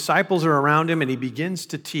 and his disciples are around him, and he begins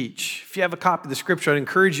to teach. If you have a copy of the scripture, I'd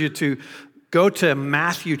encourage you to go to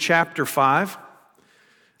Matthew chapter 5,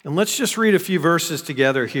 and let's just read a few verses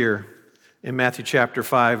together here in Matthew chapter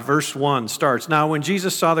 5. Verse 1 starts, "Now when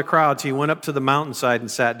Jesus saw the crowds, he went up to the mountainside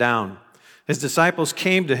and sat down. His disciples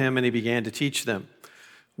came to him, and he began to teach them."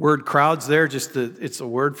 Word crowds there, it's a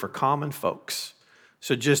word for common folks.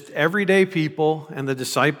 So just everyday people, and the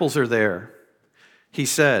disciples are there. He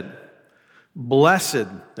said, "Blessed,"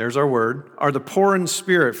 there's our word, "are the poor in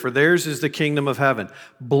spirit, for theirs is the kingdom of heaven.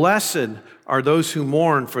 Blessed are those who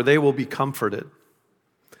mourn, for they will be comforted."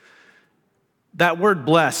 That word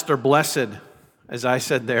blessed or blessed, as I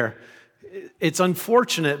said there, it's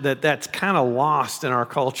unfortunate that that's kind of lost in our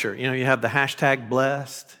culture. You know, you have the hashtag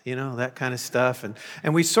blessed, that kind of stuff.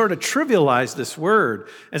 And we sort of trivialize this word.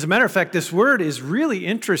 As a matter of fact, this word is really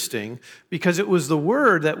interesting because it was the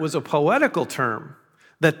word that was a poetical term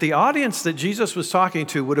that the audience that Jesus was talking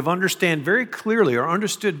to would have understood very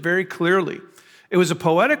clearly. It was a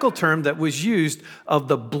poetical term that was used of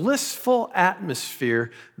the blissful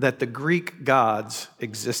atmosphere that the Greek gods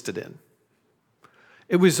existed in.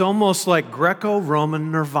 It was almost like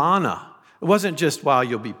Greco-Roman nirvana. It wasn't just, wow,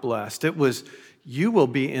 you'll be blessed. It was, you will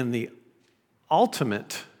be in the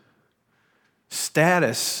ultimate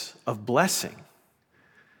status of blessing.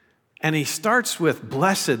 And he starts with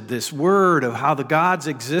blessed, this word of how the gods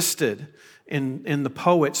existed in the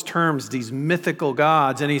poet's terms, these mythical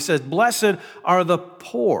gods. And he says, blessed are the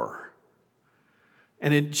poor.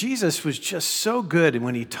 And Jesus was just so good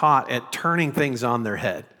when he taught at turning things on their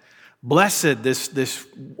head. Blessed, this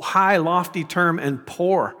high, lofty term, and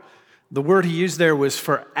poor. The word he used there was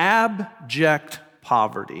for abject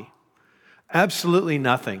poverty. Absolutely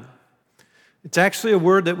nothing. It's actually a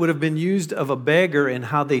word that would have been used of a beggar and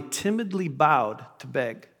how they timidly bowed to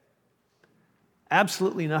beg.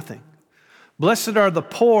 Absolutely nothing. Blessed are the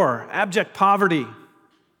poor, abject poverty.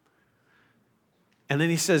 And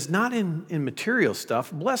then he says, not in material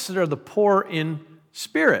stuff, blessed are the poor in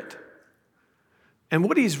spirit. And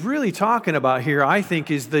what he's really talking about here, I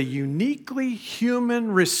think, is the uniquely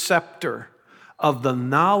human receptor of the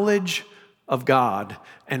knowledge of God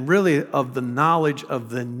and really of the knowledge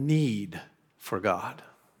of the need for God.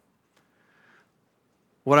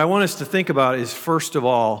 What I want us to think about is, first of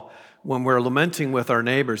all, when we're lamenting with our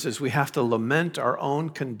neighbors, is we have to lament our own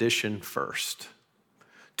condition first.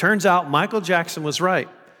 Turns out Michael Jackson was right.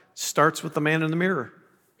 It starts with the man in the mirror.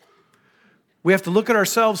 We have to look at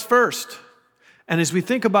ourselves first. And as we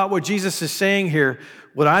think about what Jesus is saying here,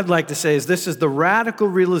 what I'd like to say is this is the radical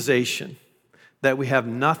realization that we have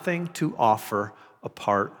nothing to offer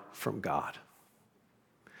apart from God.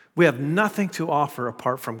 We have nothing to offer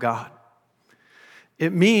apart from God.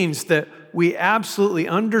 It means that we absolutely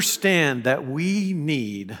understand that we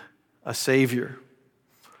need a Savior.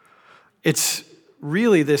 It's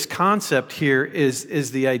really this concept here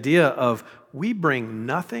is the idea of we bring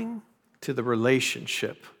nothing to the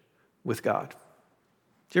relationship with God.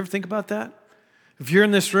 Do you ever think about that? If you're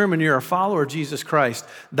in this room and you're a follower of Jesus Christ,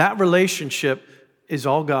 that relationship is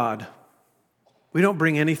all God. We don't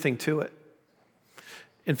bring anything to it.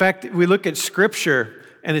 In fact, we look at Scripture,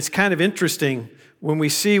 and it's kind of interesting when we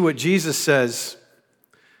see what Jesus says.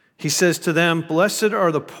 He says to them, blessed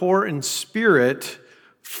are the poor in spirit,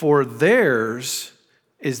 for theirs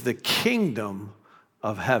is the kingdom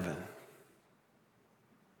of heaven.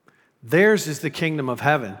 Theirs is the kingdom of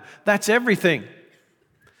heaven. That's everything.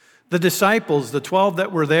 The disciples, the 12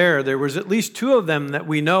 that were there was at least 2 of them that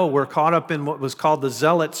we know were caught up in what was called the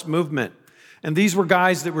Zealots movement. And these were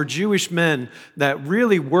guys that were Jewish men that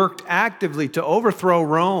really worked actively to overthrow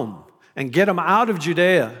Rome and get them out of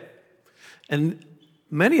Judea. And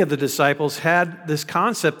many of the disciples had this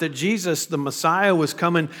concept that Jesus, the Messiah, was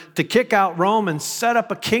coming to kick out Rome and set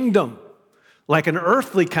up a kingdom, like an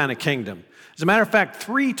earthly kind of kingdom. As a matter of fact,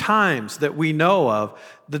 3 times that we know of,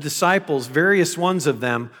 the disciples, various ones of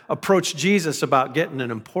them, approached Jesus about getting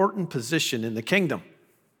an important position in the kingdom.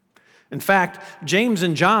 In fact, James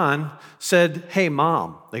and John said, hey,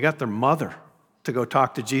 Mom, they got their mother to go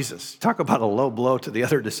talk to Jesus. Talk about a low blow to the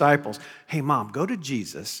other disciples. Hey, Mom, go to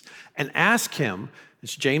Jesus and ask him,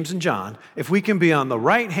 it's James and John, if we can be on the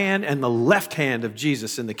right hand and the left hand of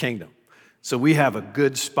Jesus in the kingdom. So we have a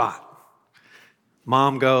good spot.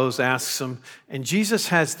 Mom goes, asks him, and Jesus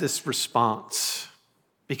has this response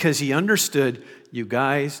because he understood, you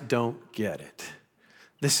guys don't get it.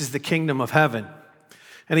 This is the kingdom of heaven.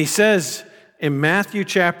 And he says in Matthew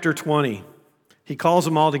chapter 20, he calls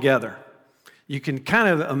them all together. You can kind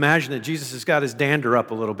of imagine that Jesus has got his dander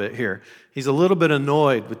up a little bit here. He's a little bit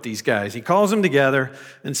annoyed with these guys. He calls them together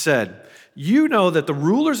and said, you know that the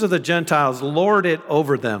rulers of the Gentiles lord it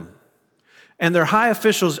over them, and their high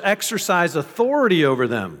officials exercise authority over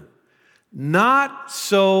them. Not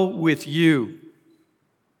so with you.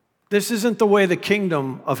 This isn't the way the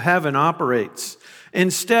kingdom of heaven operates.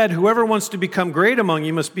 Instead, whoever wants to become great among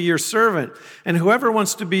you must be your servant, and whoever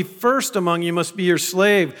wants to be first among you must be your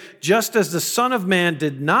slave, just as the Son of Man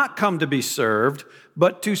did not come to be served,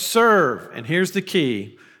 but to serve. And here's the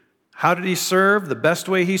key. How did he serve? The best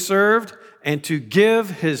way he served? And to give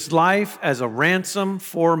his life as a ransom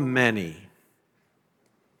for many.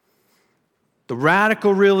 The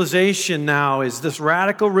radical realization now is this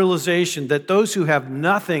radical realization that those who have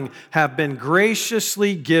nothing have been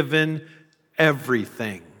graciously given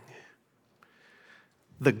everything.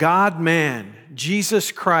 The God-man,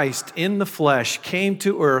 Jesus Christ in the flesh, came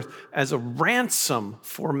to earth as a ransom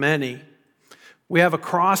for many. We have a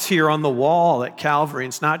cross here on the wall at Calvary.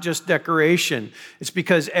 It's not just decoration. It's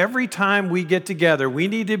because every time we get together, we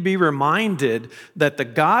need to be reminded that the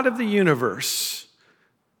God of the universe,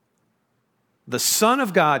 the Son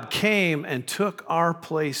of God, came and took our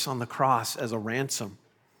place on the cross as a ransom.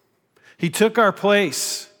 He took our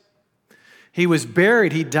place. He was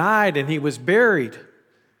buried. He died and he was buried.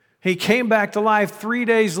 He came back to life 3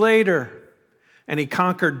 days later, and he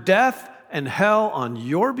conquered death and hell on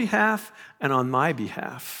your behalf and on my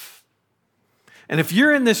behalf. And if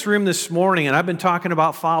you're in this room this morning, and I've been talking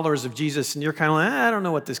about followers of Jesus, and you're kind of like, I don't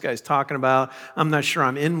know what this guy's talking about. I'm not sure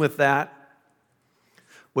I'm in with that.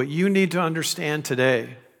 What you need to understand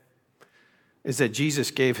today is that Jesus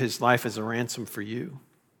gave his life as a ransom for you,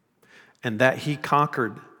 and that he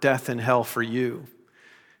conquered death and hell for you.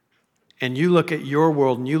 And you look at your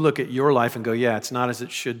world and you look at your life and go, yeah, it's not as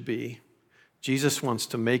it should be. Jesus wants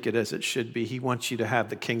to make it as it should be. He wants you to have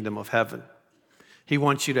the kingdom of heaven. He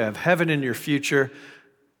wants you to have heaven in your future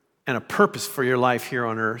and a purpose for your life here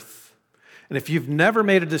on earth. And if you've never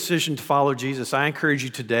made a decision to follow Jesus, I encourage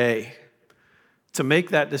you today to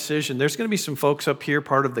make that decision. There's going to be some folks up here,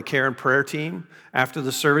 part of the care and prayer team. After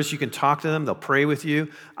the service, you can talk to them. They'll pray with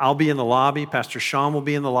you. I'll be in the lobby. Pastor Sean will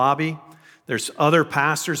be in the lobby. There's other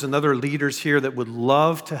pastors and other leaders here that would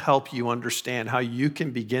love to help you understand how you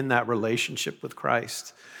can begin that relationship with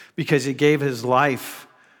Christ, because he gave his life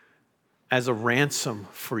as a ransom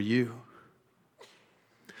for you.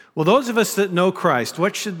 Well, those of us that know Christ,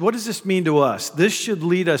 what does this mean to us? This should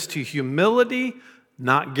lead us to humility,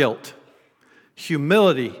 not guilt.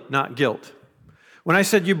 Humility, not guilt. When I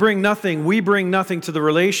said you bring nothing, we bring nothing to the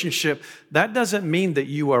relationship, that doesn't mean that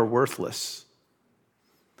you are worthless.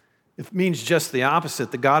 It means just the opposite.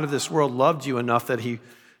 The God of this world loved you enough that he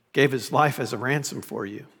gave his life as a ransom for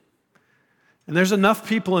you. And there's enough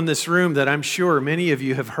people in this room that I'm sure many of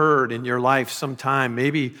you have heard in your life sometime,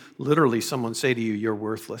 maybe literally someone say to you, you're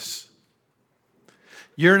worthless.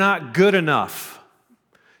 You're not good enough.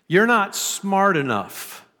 You're not smart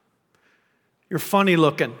enough. You're funny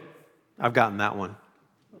looking. I've gotten that one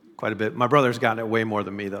quite a bit. My brother's gotten it way more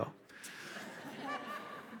than me, though.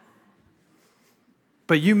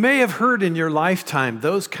 But you may have heard in your lifetime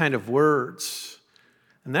those kind of words.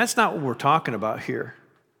 And that's not what we're talking about here.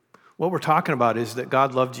 What we're talking about is that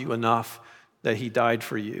God loved you enough that he died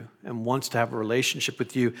for you and wants to have a relationship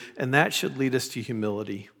with you. And that should lead us to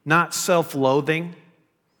humility, not self-loathing,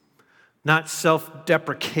 not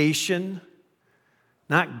self-deprecation,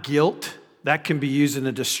 not guilt. That can be used in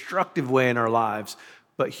a destructive way in our lives,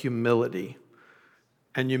 but humility.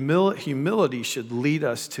 And humility should lead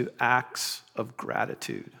us to acts of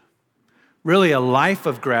gratitude. Really, a life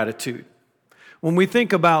of gratitude. When we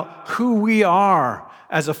think about who we are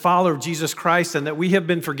as a follower of Jesus Christ and that we have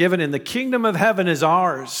been forgiven and the kingdom of heaven is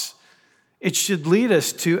ours, it should lead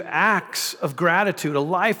us to acts of gratitude, a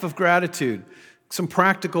life of gratitude. Some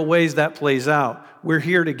practical ways that plays out. We're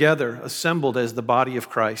here together, assembled as the body of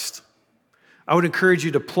Christ. I would encourage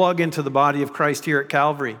you to plug into the body of Christ here at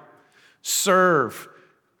Calvary. Serve.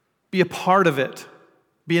 Be a part of it.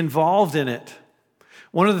 Be involved in it.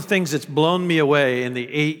 One of the things that's blown me away in the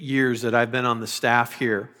 8 years that I've been on the staff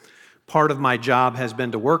here, part of my job has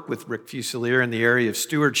been to work with Rick Fusilier in the area of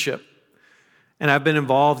stewardship. And I've been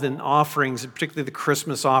involved in offerings, particularly the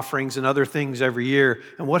Christmas offerings and other things every year.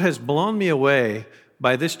 And what has blown me away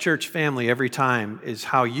by this church family every time is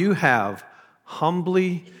how you have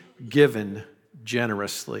humbly given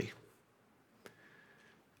generously.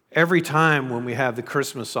 Every time when we have the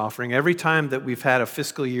Christmas offering, every time that we've had a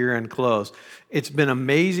fiscal year end close, it's been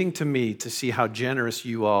amazing to me to see how generous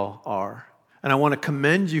you all are. And I want to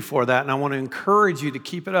commend you for that, and I want to encourage you to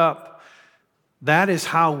keep it up. That is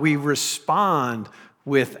how we respond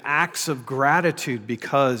with acts of gratitude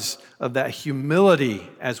because of that humility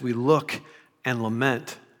as we look and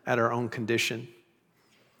lament at our own condition.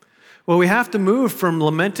 Well, we have to move from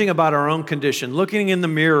lamenting about our own condition, looking in the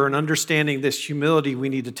mirror and understanding this humility we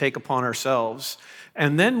need to take upon ourselves.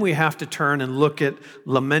 And then we have to turn and look at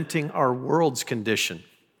lamenting our world's condition.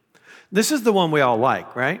 This is the one we all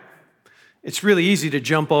like, right? It's really easy to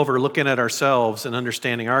jump over looking at ourselves and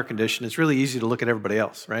understanding our condition. It's really easy to look at everybody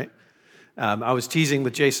else, right? I was teasing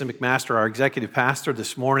with Jason McMaster, our executive pastor,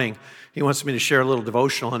 this morning. He wants me to share a little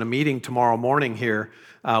devotional in a meeting tomorrow morning here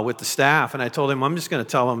with the staff. And I told him, I'm just going to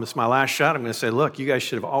tell him it's my last shot. I'm going to say, look, you guys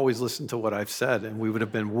should have always listened to what I've said, and we would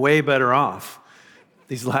have been way better off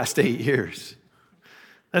these last 8 years.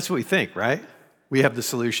 That's what we think, right? We have the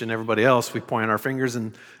solution. Everybody else, we point our fingers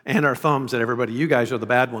and our thumbs at everybody. You guys are the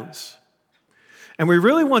bad ones. And we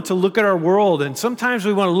really want to look at our world, and sometimes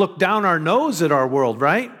we want to look down our nose at our world,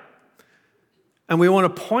 right? And we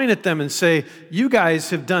want to point at them and say, you guys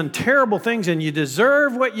have done terrible things and you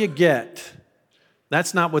deserve what you get.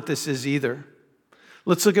 That's not what this is either.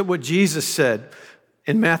 Let's look at what Jesus said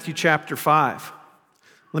in Matthew chapter 5.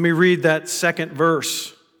 Let me read that second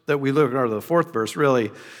verse that we look at, or the fourth verse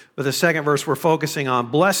really, but the second verse we're focusing on.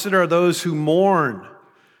 Blessed are those who mourn,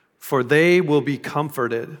 for they will be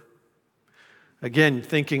comforted. Again,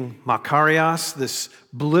 thinking Makarios, this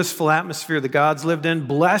blissful atmosphere the gods lived in.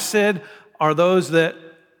 Blessed are those that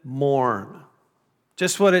mourn.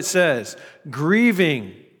 Just what it says.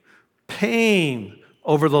 Grieving, pain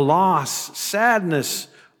over the loss, sadness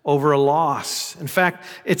over a loss. In fact,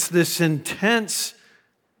 it's this intense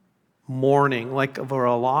mourning, like over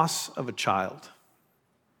a loss of a child.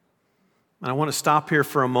 And I want to stop here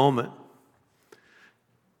for a moment.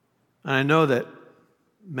 And I know that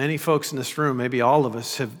many folks in this room, maybe all of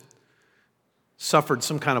us, have suffered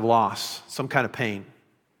some kind of loss, some kind of pain.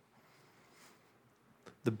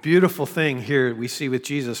 The beautiful thing here we see with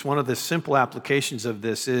Jesus, one of the simple applications of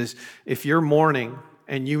this is if you're mourning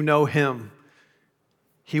and you know Him,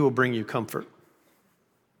 He will bring you comfort.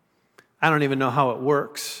 I don't even know how it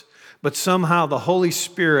works, but somehow the Holy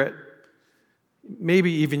Spirit,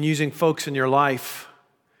 maybe even using folks in your life,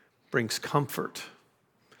 brings comfort.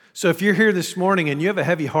 So if you're here this morning and you have a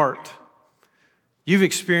heavy heart, you've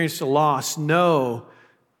experienced a loss, know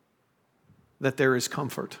that there is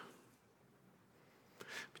comfort.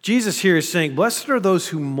 Jesus here is saying, blessed are those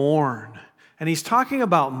who mourn. And He's talking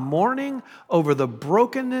about mourning over the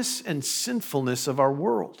brokenness and sinfulness of our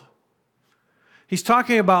world. He's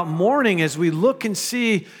talking about mourning as we look and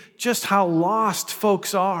see just how lost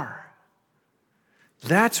folks are.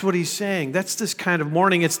 That's what He's saying. That's this kind of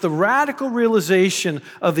mourning. It's the radical realization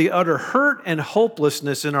of the utter hurt and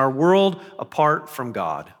hopelessness in our world apart from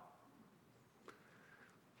God.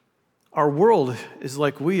 Our world is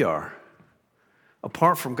like we are.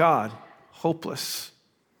 Apart from God, hopeless.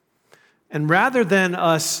 And rather than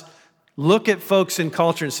us look at folks in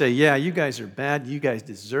culture and say, yeah, you guys are bad, you guys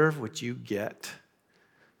deserve what you get,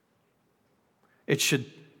 it should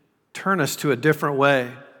turn us to a different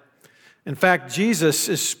way. In fact, Jesus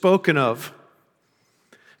is spoken of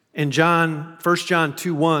in 1 John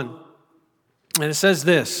 2:1. And it says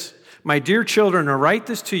this, my dear children, I write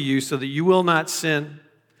this to you so that you will not sin.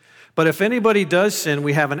 But if anybody does sin,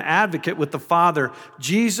 we have an advocate with the Father,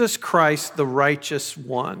 Jesus Christ, the righteous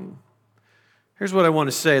one. Here's what I want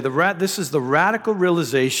to say. This is the radical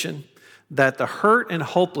realization that the hurt and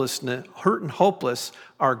hopeless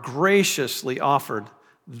are graciously offered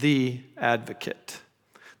the advocate.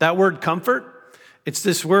 That word comfort, it's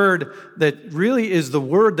this word that really is the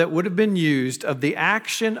word that would have been used of the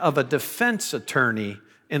action of a defense attorney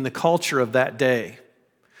in the culture of that day.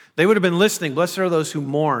 They would have been listening. Blessed are those who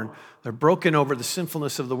mourn. They're broken over the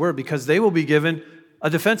sinfulness of the world because they will be given a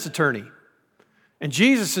defense attorney. And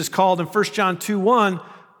Jesus is called in 1 John 2:1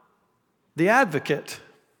 the advocate.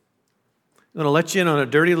 I'm going to let you in on a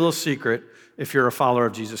dirty little secret if you're a follower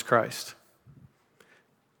of Jesus Christ.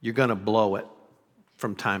 You're going to blow it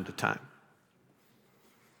from time to time.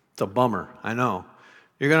 It's a bummer, I know.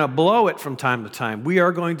 You're going to blow it from time to time. We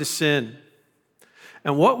are going to sin.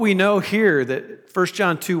 And what we know here that 1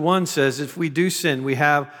 John 2:1 says, if we do sin, we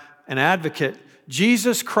have an advocate,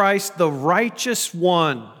 Jesus Christ, the righteous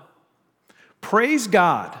one. Praise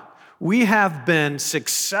God, we have been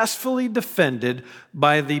successfully defended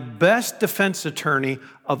by the best defense attorney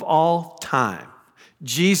of all time,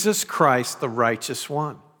 Jesus Christ, the righteous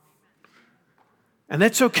one. And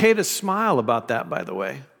it's okay to smile about that, by the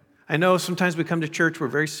way. I know sometimes we come to church, we're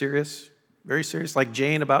very serious, like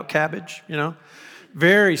Jane about cabbage,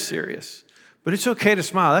 very serious. But it's okay to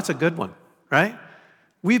smile. That's a good one, right?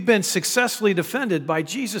 We've been successfully defended by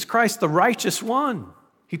Jesus Christ, the righteous one.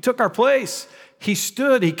 He took our place. He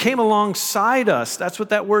stood. He came alongside us. That's what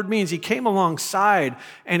that word means. He came alongside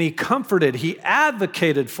and He comforted. He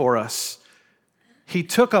advocated for us. He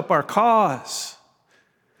took up our cause.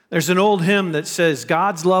 There's an old hymn that says,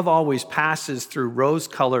 God's love always passes through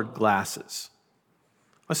rose-colored glasses.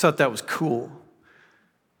 I thought that was cool.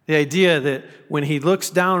 The idea that when He looks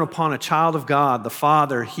down upon a child of God, the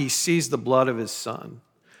Father, He sees the blood of His Son,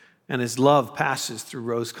 and His love passes through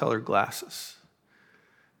rose-colored glasses.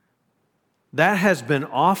 That has been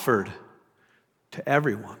offered to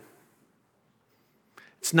everyone.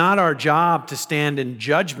 It's not our job to stand in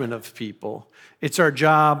judgment of people. It's our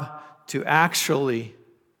job to actually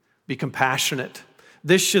be compassionate.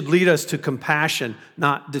 This should lead us to compassion,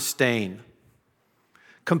 not disdain.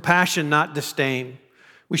 Compassion, not disdain.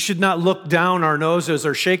 We should not look down our noses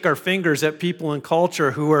or shake our fingers at people in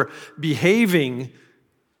culture who are behaving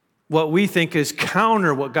what we think is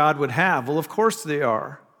counter what God would have. Well, of course they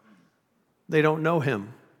are. They don't know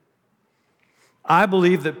him. I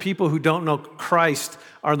believe that people who don't know Christ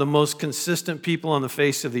are the most consistent people on the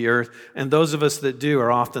face of the earth, and those of us that do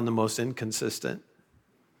are often the most inconsistent.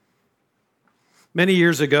 Many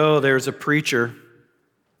years ago, there was a preacher.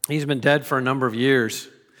 He's been dead for a number of years.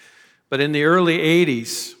 But in the early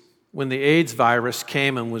 80s, when the AIDS virus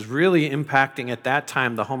came and was really impacting at that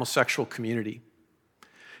time the homosexual community,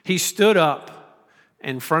 he stood up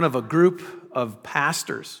in front of a group of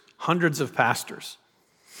pastors, hundreds of pastors,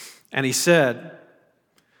 and he said,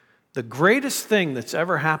 the greatest thing that's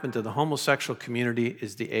ever happened to the homosexual community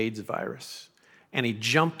is the AIDS virus. And he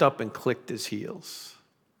jumped up and clicked his heels.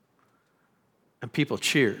 And people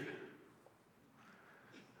cheered.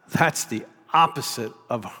 That's the opposite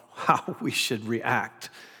of how we should react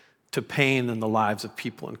to pain in the lives of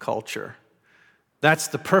people and culture. That's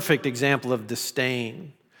the perfect example of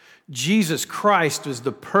disdain. Jesus Christ was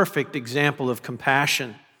the perfect example of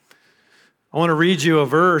compassion. I want to read you a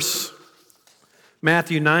verse.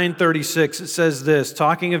 Matthew 9:36, it says this,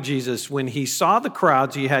 talking of Jesus, when he saw the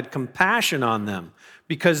crowds, he had compassion on them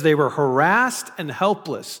because they were harassed and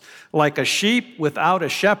helpless, like a sheep without a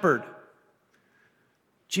shepherd.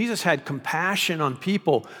 Jesus had compassion on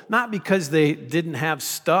people, not because they didn't have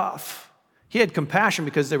stuff. He had compassion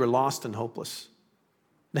because they were lost and hopeless.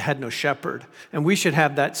 They had no shepherd. And we should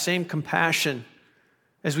have that same compassion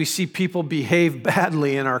as we see people behave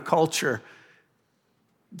badly in our culture.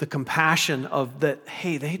 The compassion of that,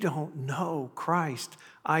 hey, they don't know Christ.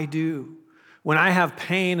 I do. When I have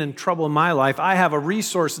pain and trouble in my life, I have a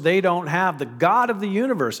resource they don't have, the God of the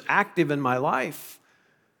universe active in my life.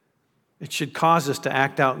 It should cause us to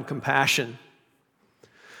act out in compassion.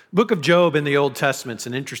 Book of Job in the Old Testament is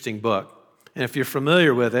an interesting book. And if you're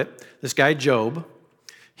familiar with it, this guy Job,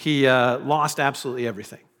 he lost absolutely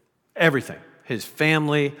everything. Everything. His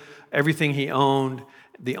family, everything he owned.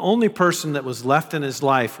 The only person that was left in his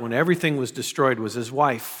life when everything was destroyed was his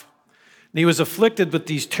wife. And he was afflicted with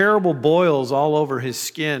these terrible boils all over his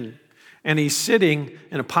skin. And he's sitting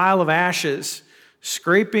in a pile of ashes,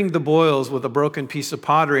 scraping the boils with a broken piece of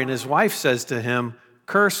pottery. And his wife says to him,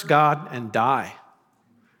 curse God and die.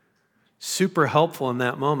 Super helpful in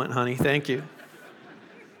that moment, honey. Thank you.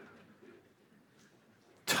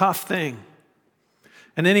 Tough thing.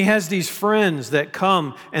 And then he has these friends that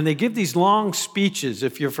come and they give these long speeches.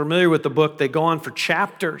 If you're familiar with the book, they go on for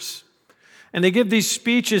chapters. And they give these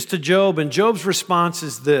speeches to Job, and Job's response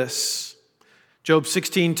is this. Job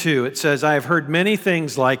 16:2, it says, I have heard many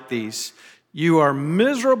things like these. You are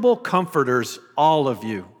miserable comforters, all of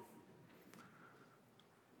you.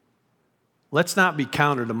 Let's not be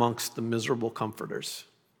counted amongst the miserable comforters.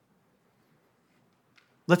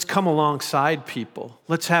 Let's come alongside people.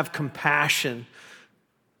 Let's have compassion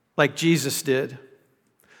like Jesus did.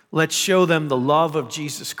 Let's show them the love of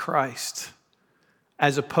Jesus Christ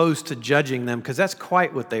as opposed to judging them, because that's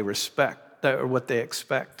quite what they respect, or what they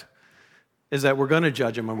expect, is that we're going to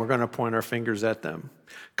judge them and we're going to point our fingers at them.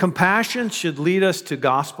 Compassion should lead us to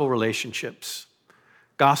gospel relationships.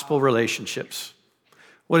 Gospel relationships.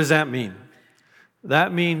 What does that mean?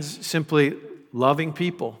 That means simply loving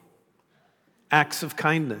people, acts of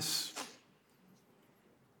kindness.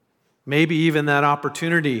 Maybe even that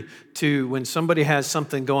opportunity to, when somebody has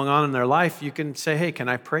something going on in their life, you can say, hey, can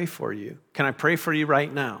I pray for you? Can I pray for you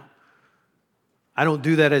right now? I don't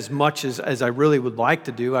do that as much as I really would like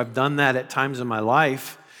to do. I've done that at times in my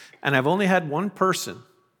life, and I've only had one person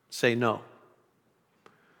say no.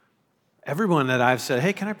 Everyone that I've said,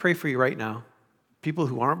 hey, can I pray for you right now? People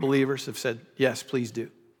who aren't believers have said, yes, please do.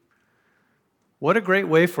 What a great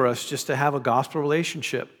way for us just to have a gospel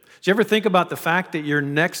relationship. Do you ever think about the fact that you're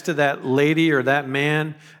next to that lady or that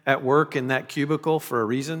man at work in that cubicle for a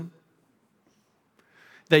reason?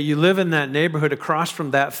 That you live in that neighborhood across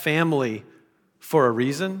from that family for a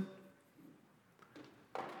reason?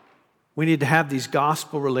 We need to have these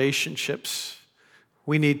gospel relationships.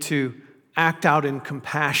 We need to act out in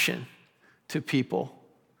compassion to people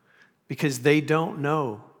because they don't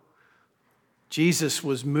know. Jesus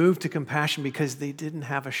was moved to compassion because they didn't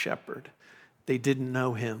have a shepherd. They didn't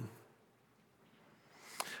know him.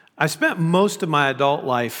 I spent most of my adult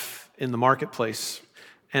life in the marketplace,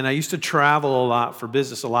 and I used to travel a lot for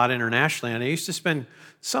business, a lot internationally, and I used to spend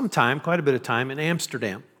some time, quite a bit of time, in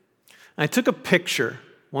Amsterdam. And I took a picture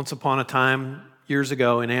once upon a time, years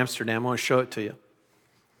ago in Amsterdam. I want to show it to you.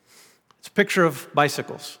 It's a picture of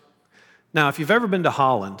bicycles. Now, if you've ever been to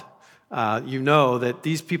Holland, you know that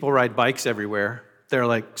these people ride bikes everywhere. They're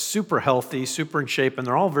like super healthy, super in shape, and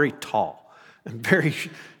they're all very tall. And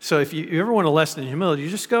so if you ever want a lesson in humility, you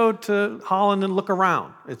just go to Holland and look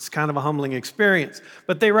around. It's kind of a humbling experience.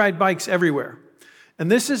 But they ride bikes everywhere.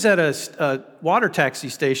 And this is at a water taxi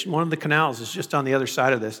station. One of the canals is just on the other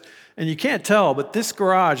side of this. And you can't tell, but this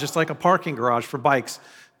garage is like a parking garage for bikes.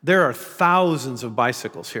 There are thousands of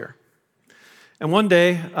bicycles here. And one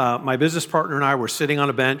day, my business partner and I were sitting on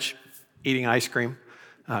a bench eating ice cream,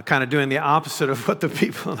 kind of doing the opposite of what the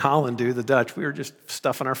people in Holland do, the Dutch. We were just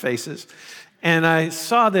stuffing our faces. And I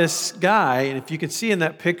saw this guy, and if you can see in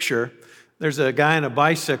that picture, there's a guy on a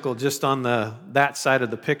bicycle just on that side of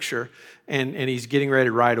the picture, and he's getting ready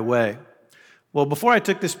to ride away. Well, before I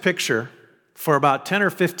took this picture, for about 10 or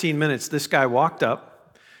 15 minutes, this guy walked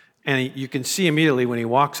up, and you can see immediately when he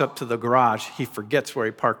walks up to the garage, he forgets where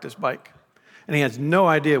he parked his bike. And he has no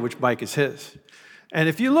idea which bike is his. And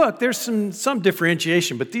if you look, there's some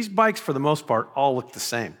differentiation, but these bikes, for the most part, all look the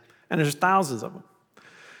same. And there's thousands of them.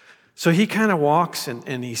 So he kind of walks,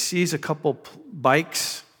 and he sees a couple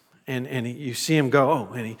bikes, and you see him go,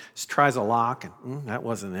 oh, and he tries a lock, and that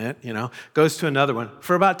wasn't it, goes to another one.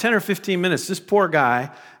 For about 10 or 15 minutes, this poor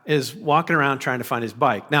guy is walking around trying to find his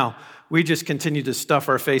bike. Now, we just continued to stuff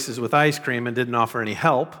our faces with ice cream and didn't offer any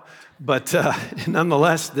help. But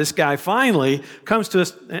nonetheless, this guy finally comes to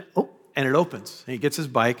us, and it opens. He gets his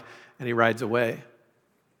bike, and he rides away.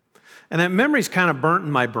 And that memory's kind of burnt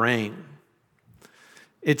in my brain.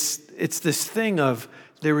 It's this thing of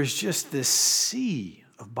there was just this sea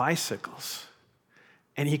of bicycles,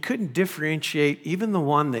 and he couldn't differentiate even the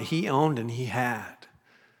one that he owned and he had.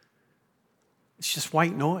 It's just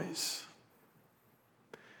white noise.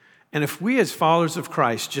 And if we as followers of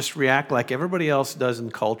Christ just react like everybody else does in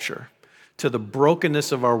culture to the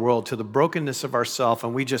brokenness of our world, to the brokenness of ourself,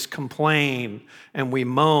 and we just complain and we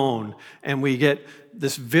moan and we get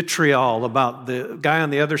this vitriol about the guy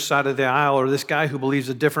on the other side of the aisle or this guy who believes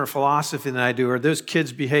a different philosophy than I do or those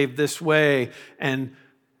kids behave this way, and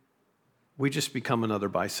we just become another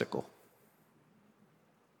bicycle.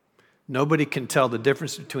 Nobody can tell the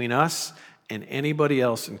difference between us and anybody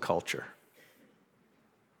else in culture.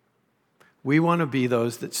 We want to be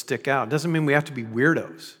those that stick out. It doesn't mean we have to be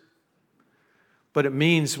weirdos. But it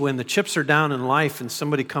means when the chips are down in life and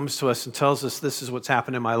somebody comes to us and tells us this is what's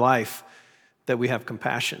happened in my life, that we have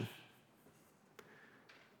compassion.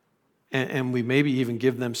 And we maybe even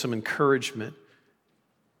give them some encouragement.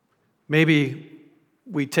 Maybe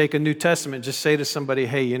we take a New Testament, just say to somebody,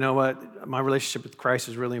 hey, you know what? My relationship with Christ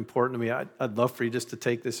is really important to me. I'd love for you just to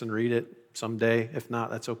take this and read it someday. If not,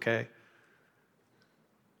 that's okay.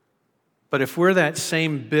 But if we're that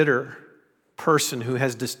same bitter person who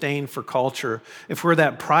has disdain for culture, if we're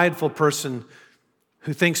that prideful person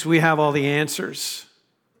who thinks we have all the answers,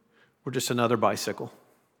 we're just another bicycle.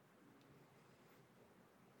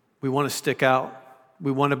 We want to stick out.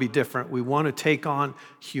 We want to be different. We want to take on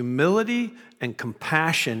humility and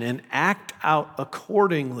compassion and act out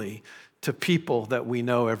accordingly to people that we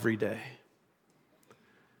know every day.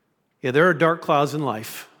 Yeah, there are dark clouds in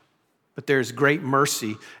life, but there's great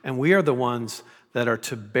mercy, and we are the ones that are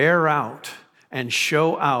to bear out and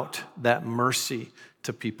show out that mercy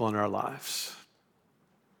to people in our lives.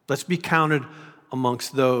 Let's be counted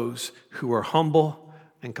amongst those who are humble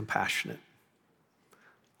and compassionate.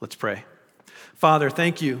 Let's pray. Father,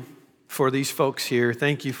 thank you for these folks here.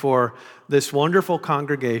 Thank you for this wonderful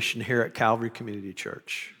congregation here at Calvary Community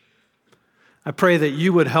Church. I pray that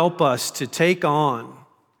you would help us to take on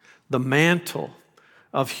the mantle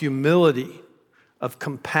of humility, of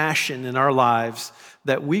compassion in our lives,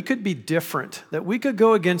 that we could be different, that we could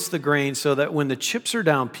go against the grain so that when the chips are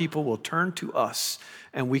down, people will turn to us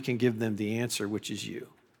and we can give them the answer, which is you.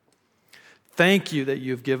 Thank you that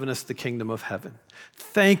you've given us the kingdom of heaven.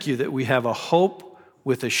 Thank you that we have a hope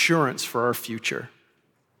with assurance for our future.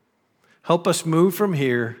 Help us move from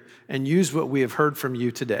here and use what we have heard from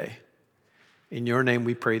you today. In your name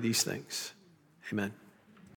we pray these things. Amen.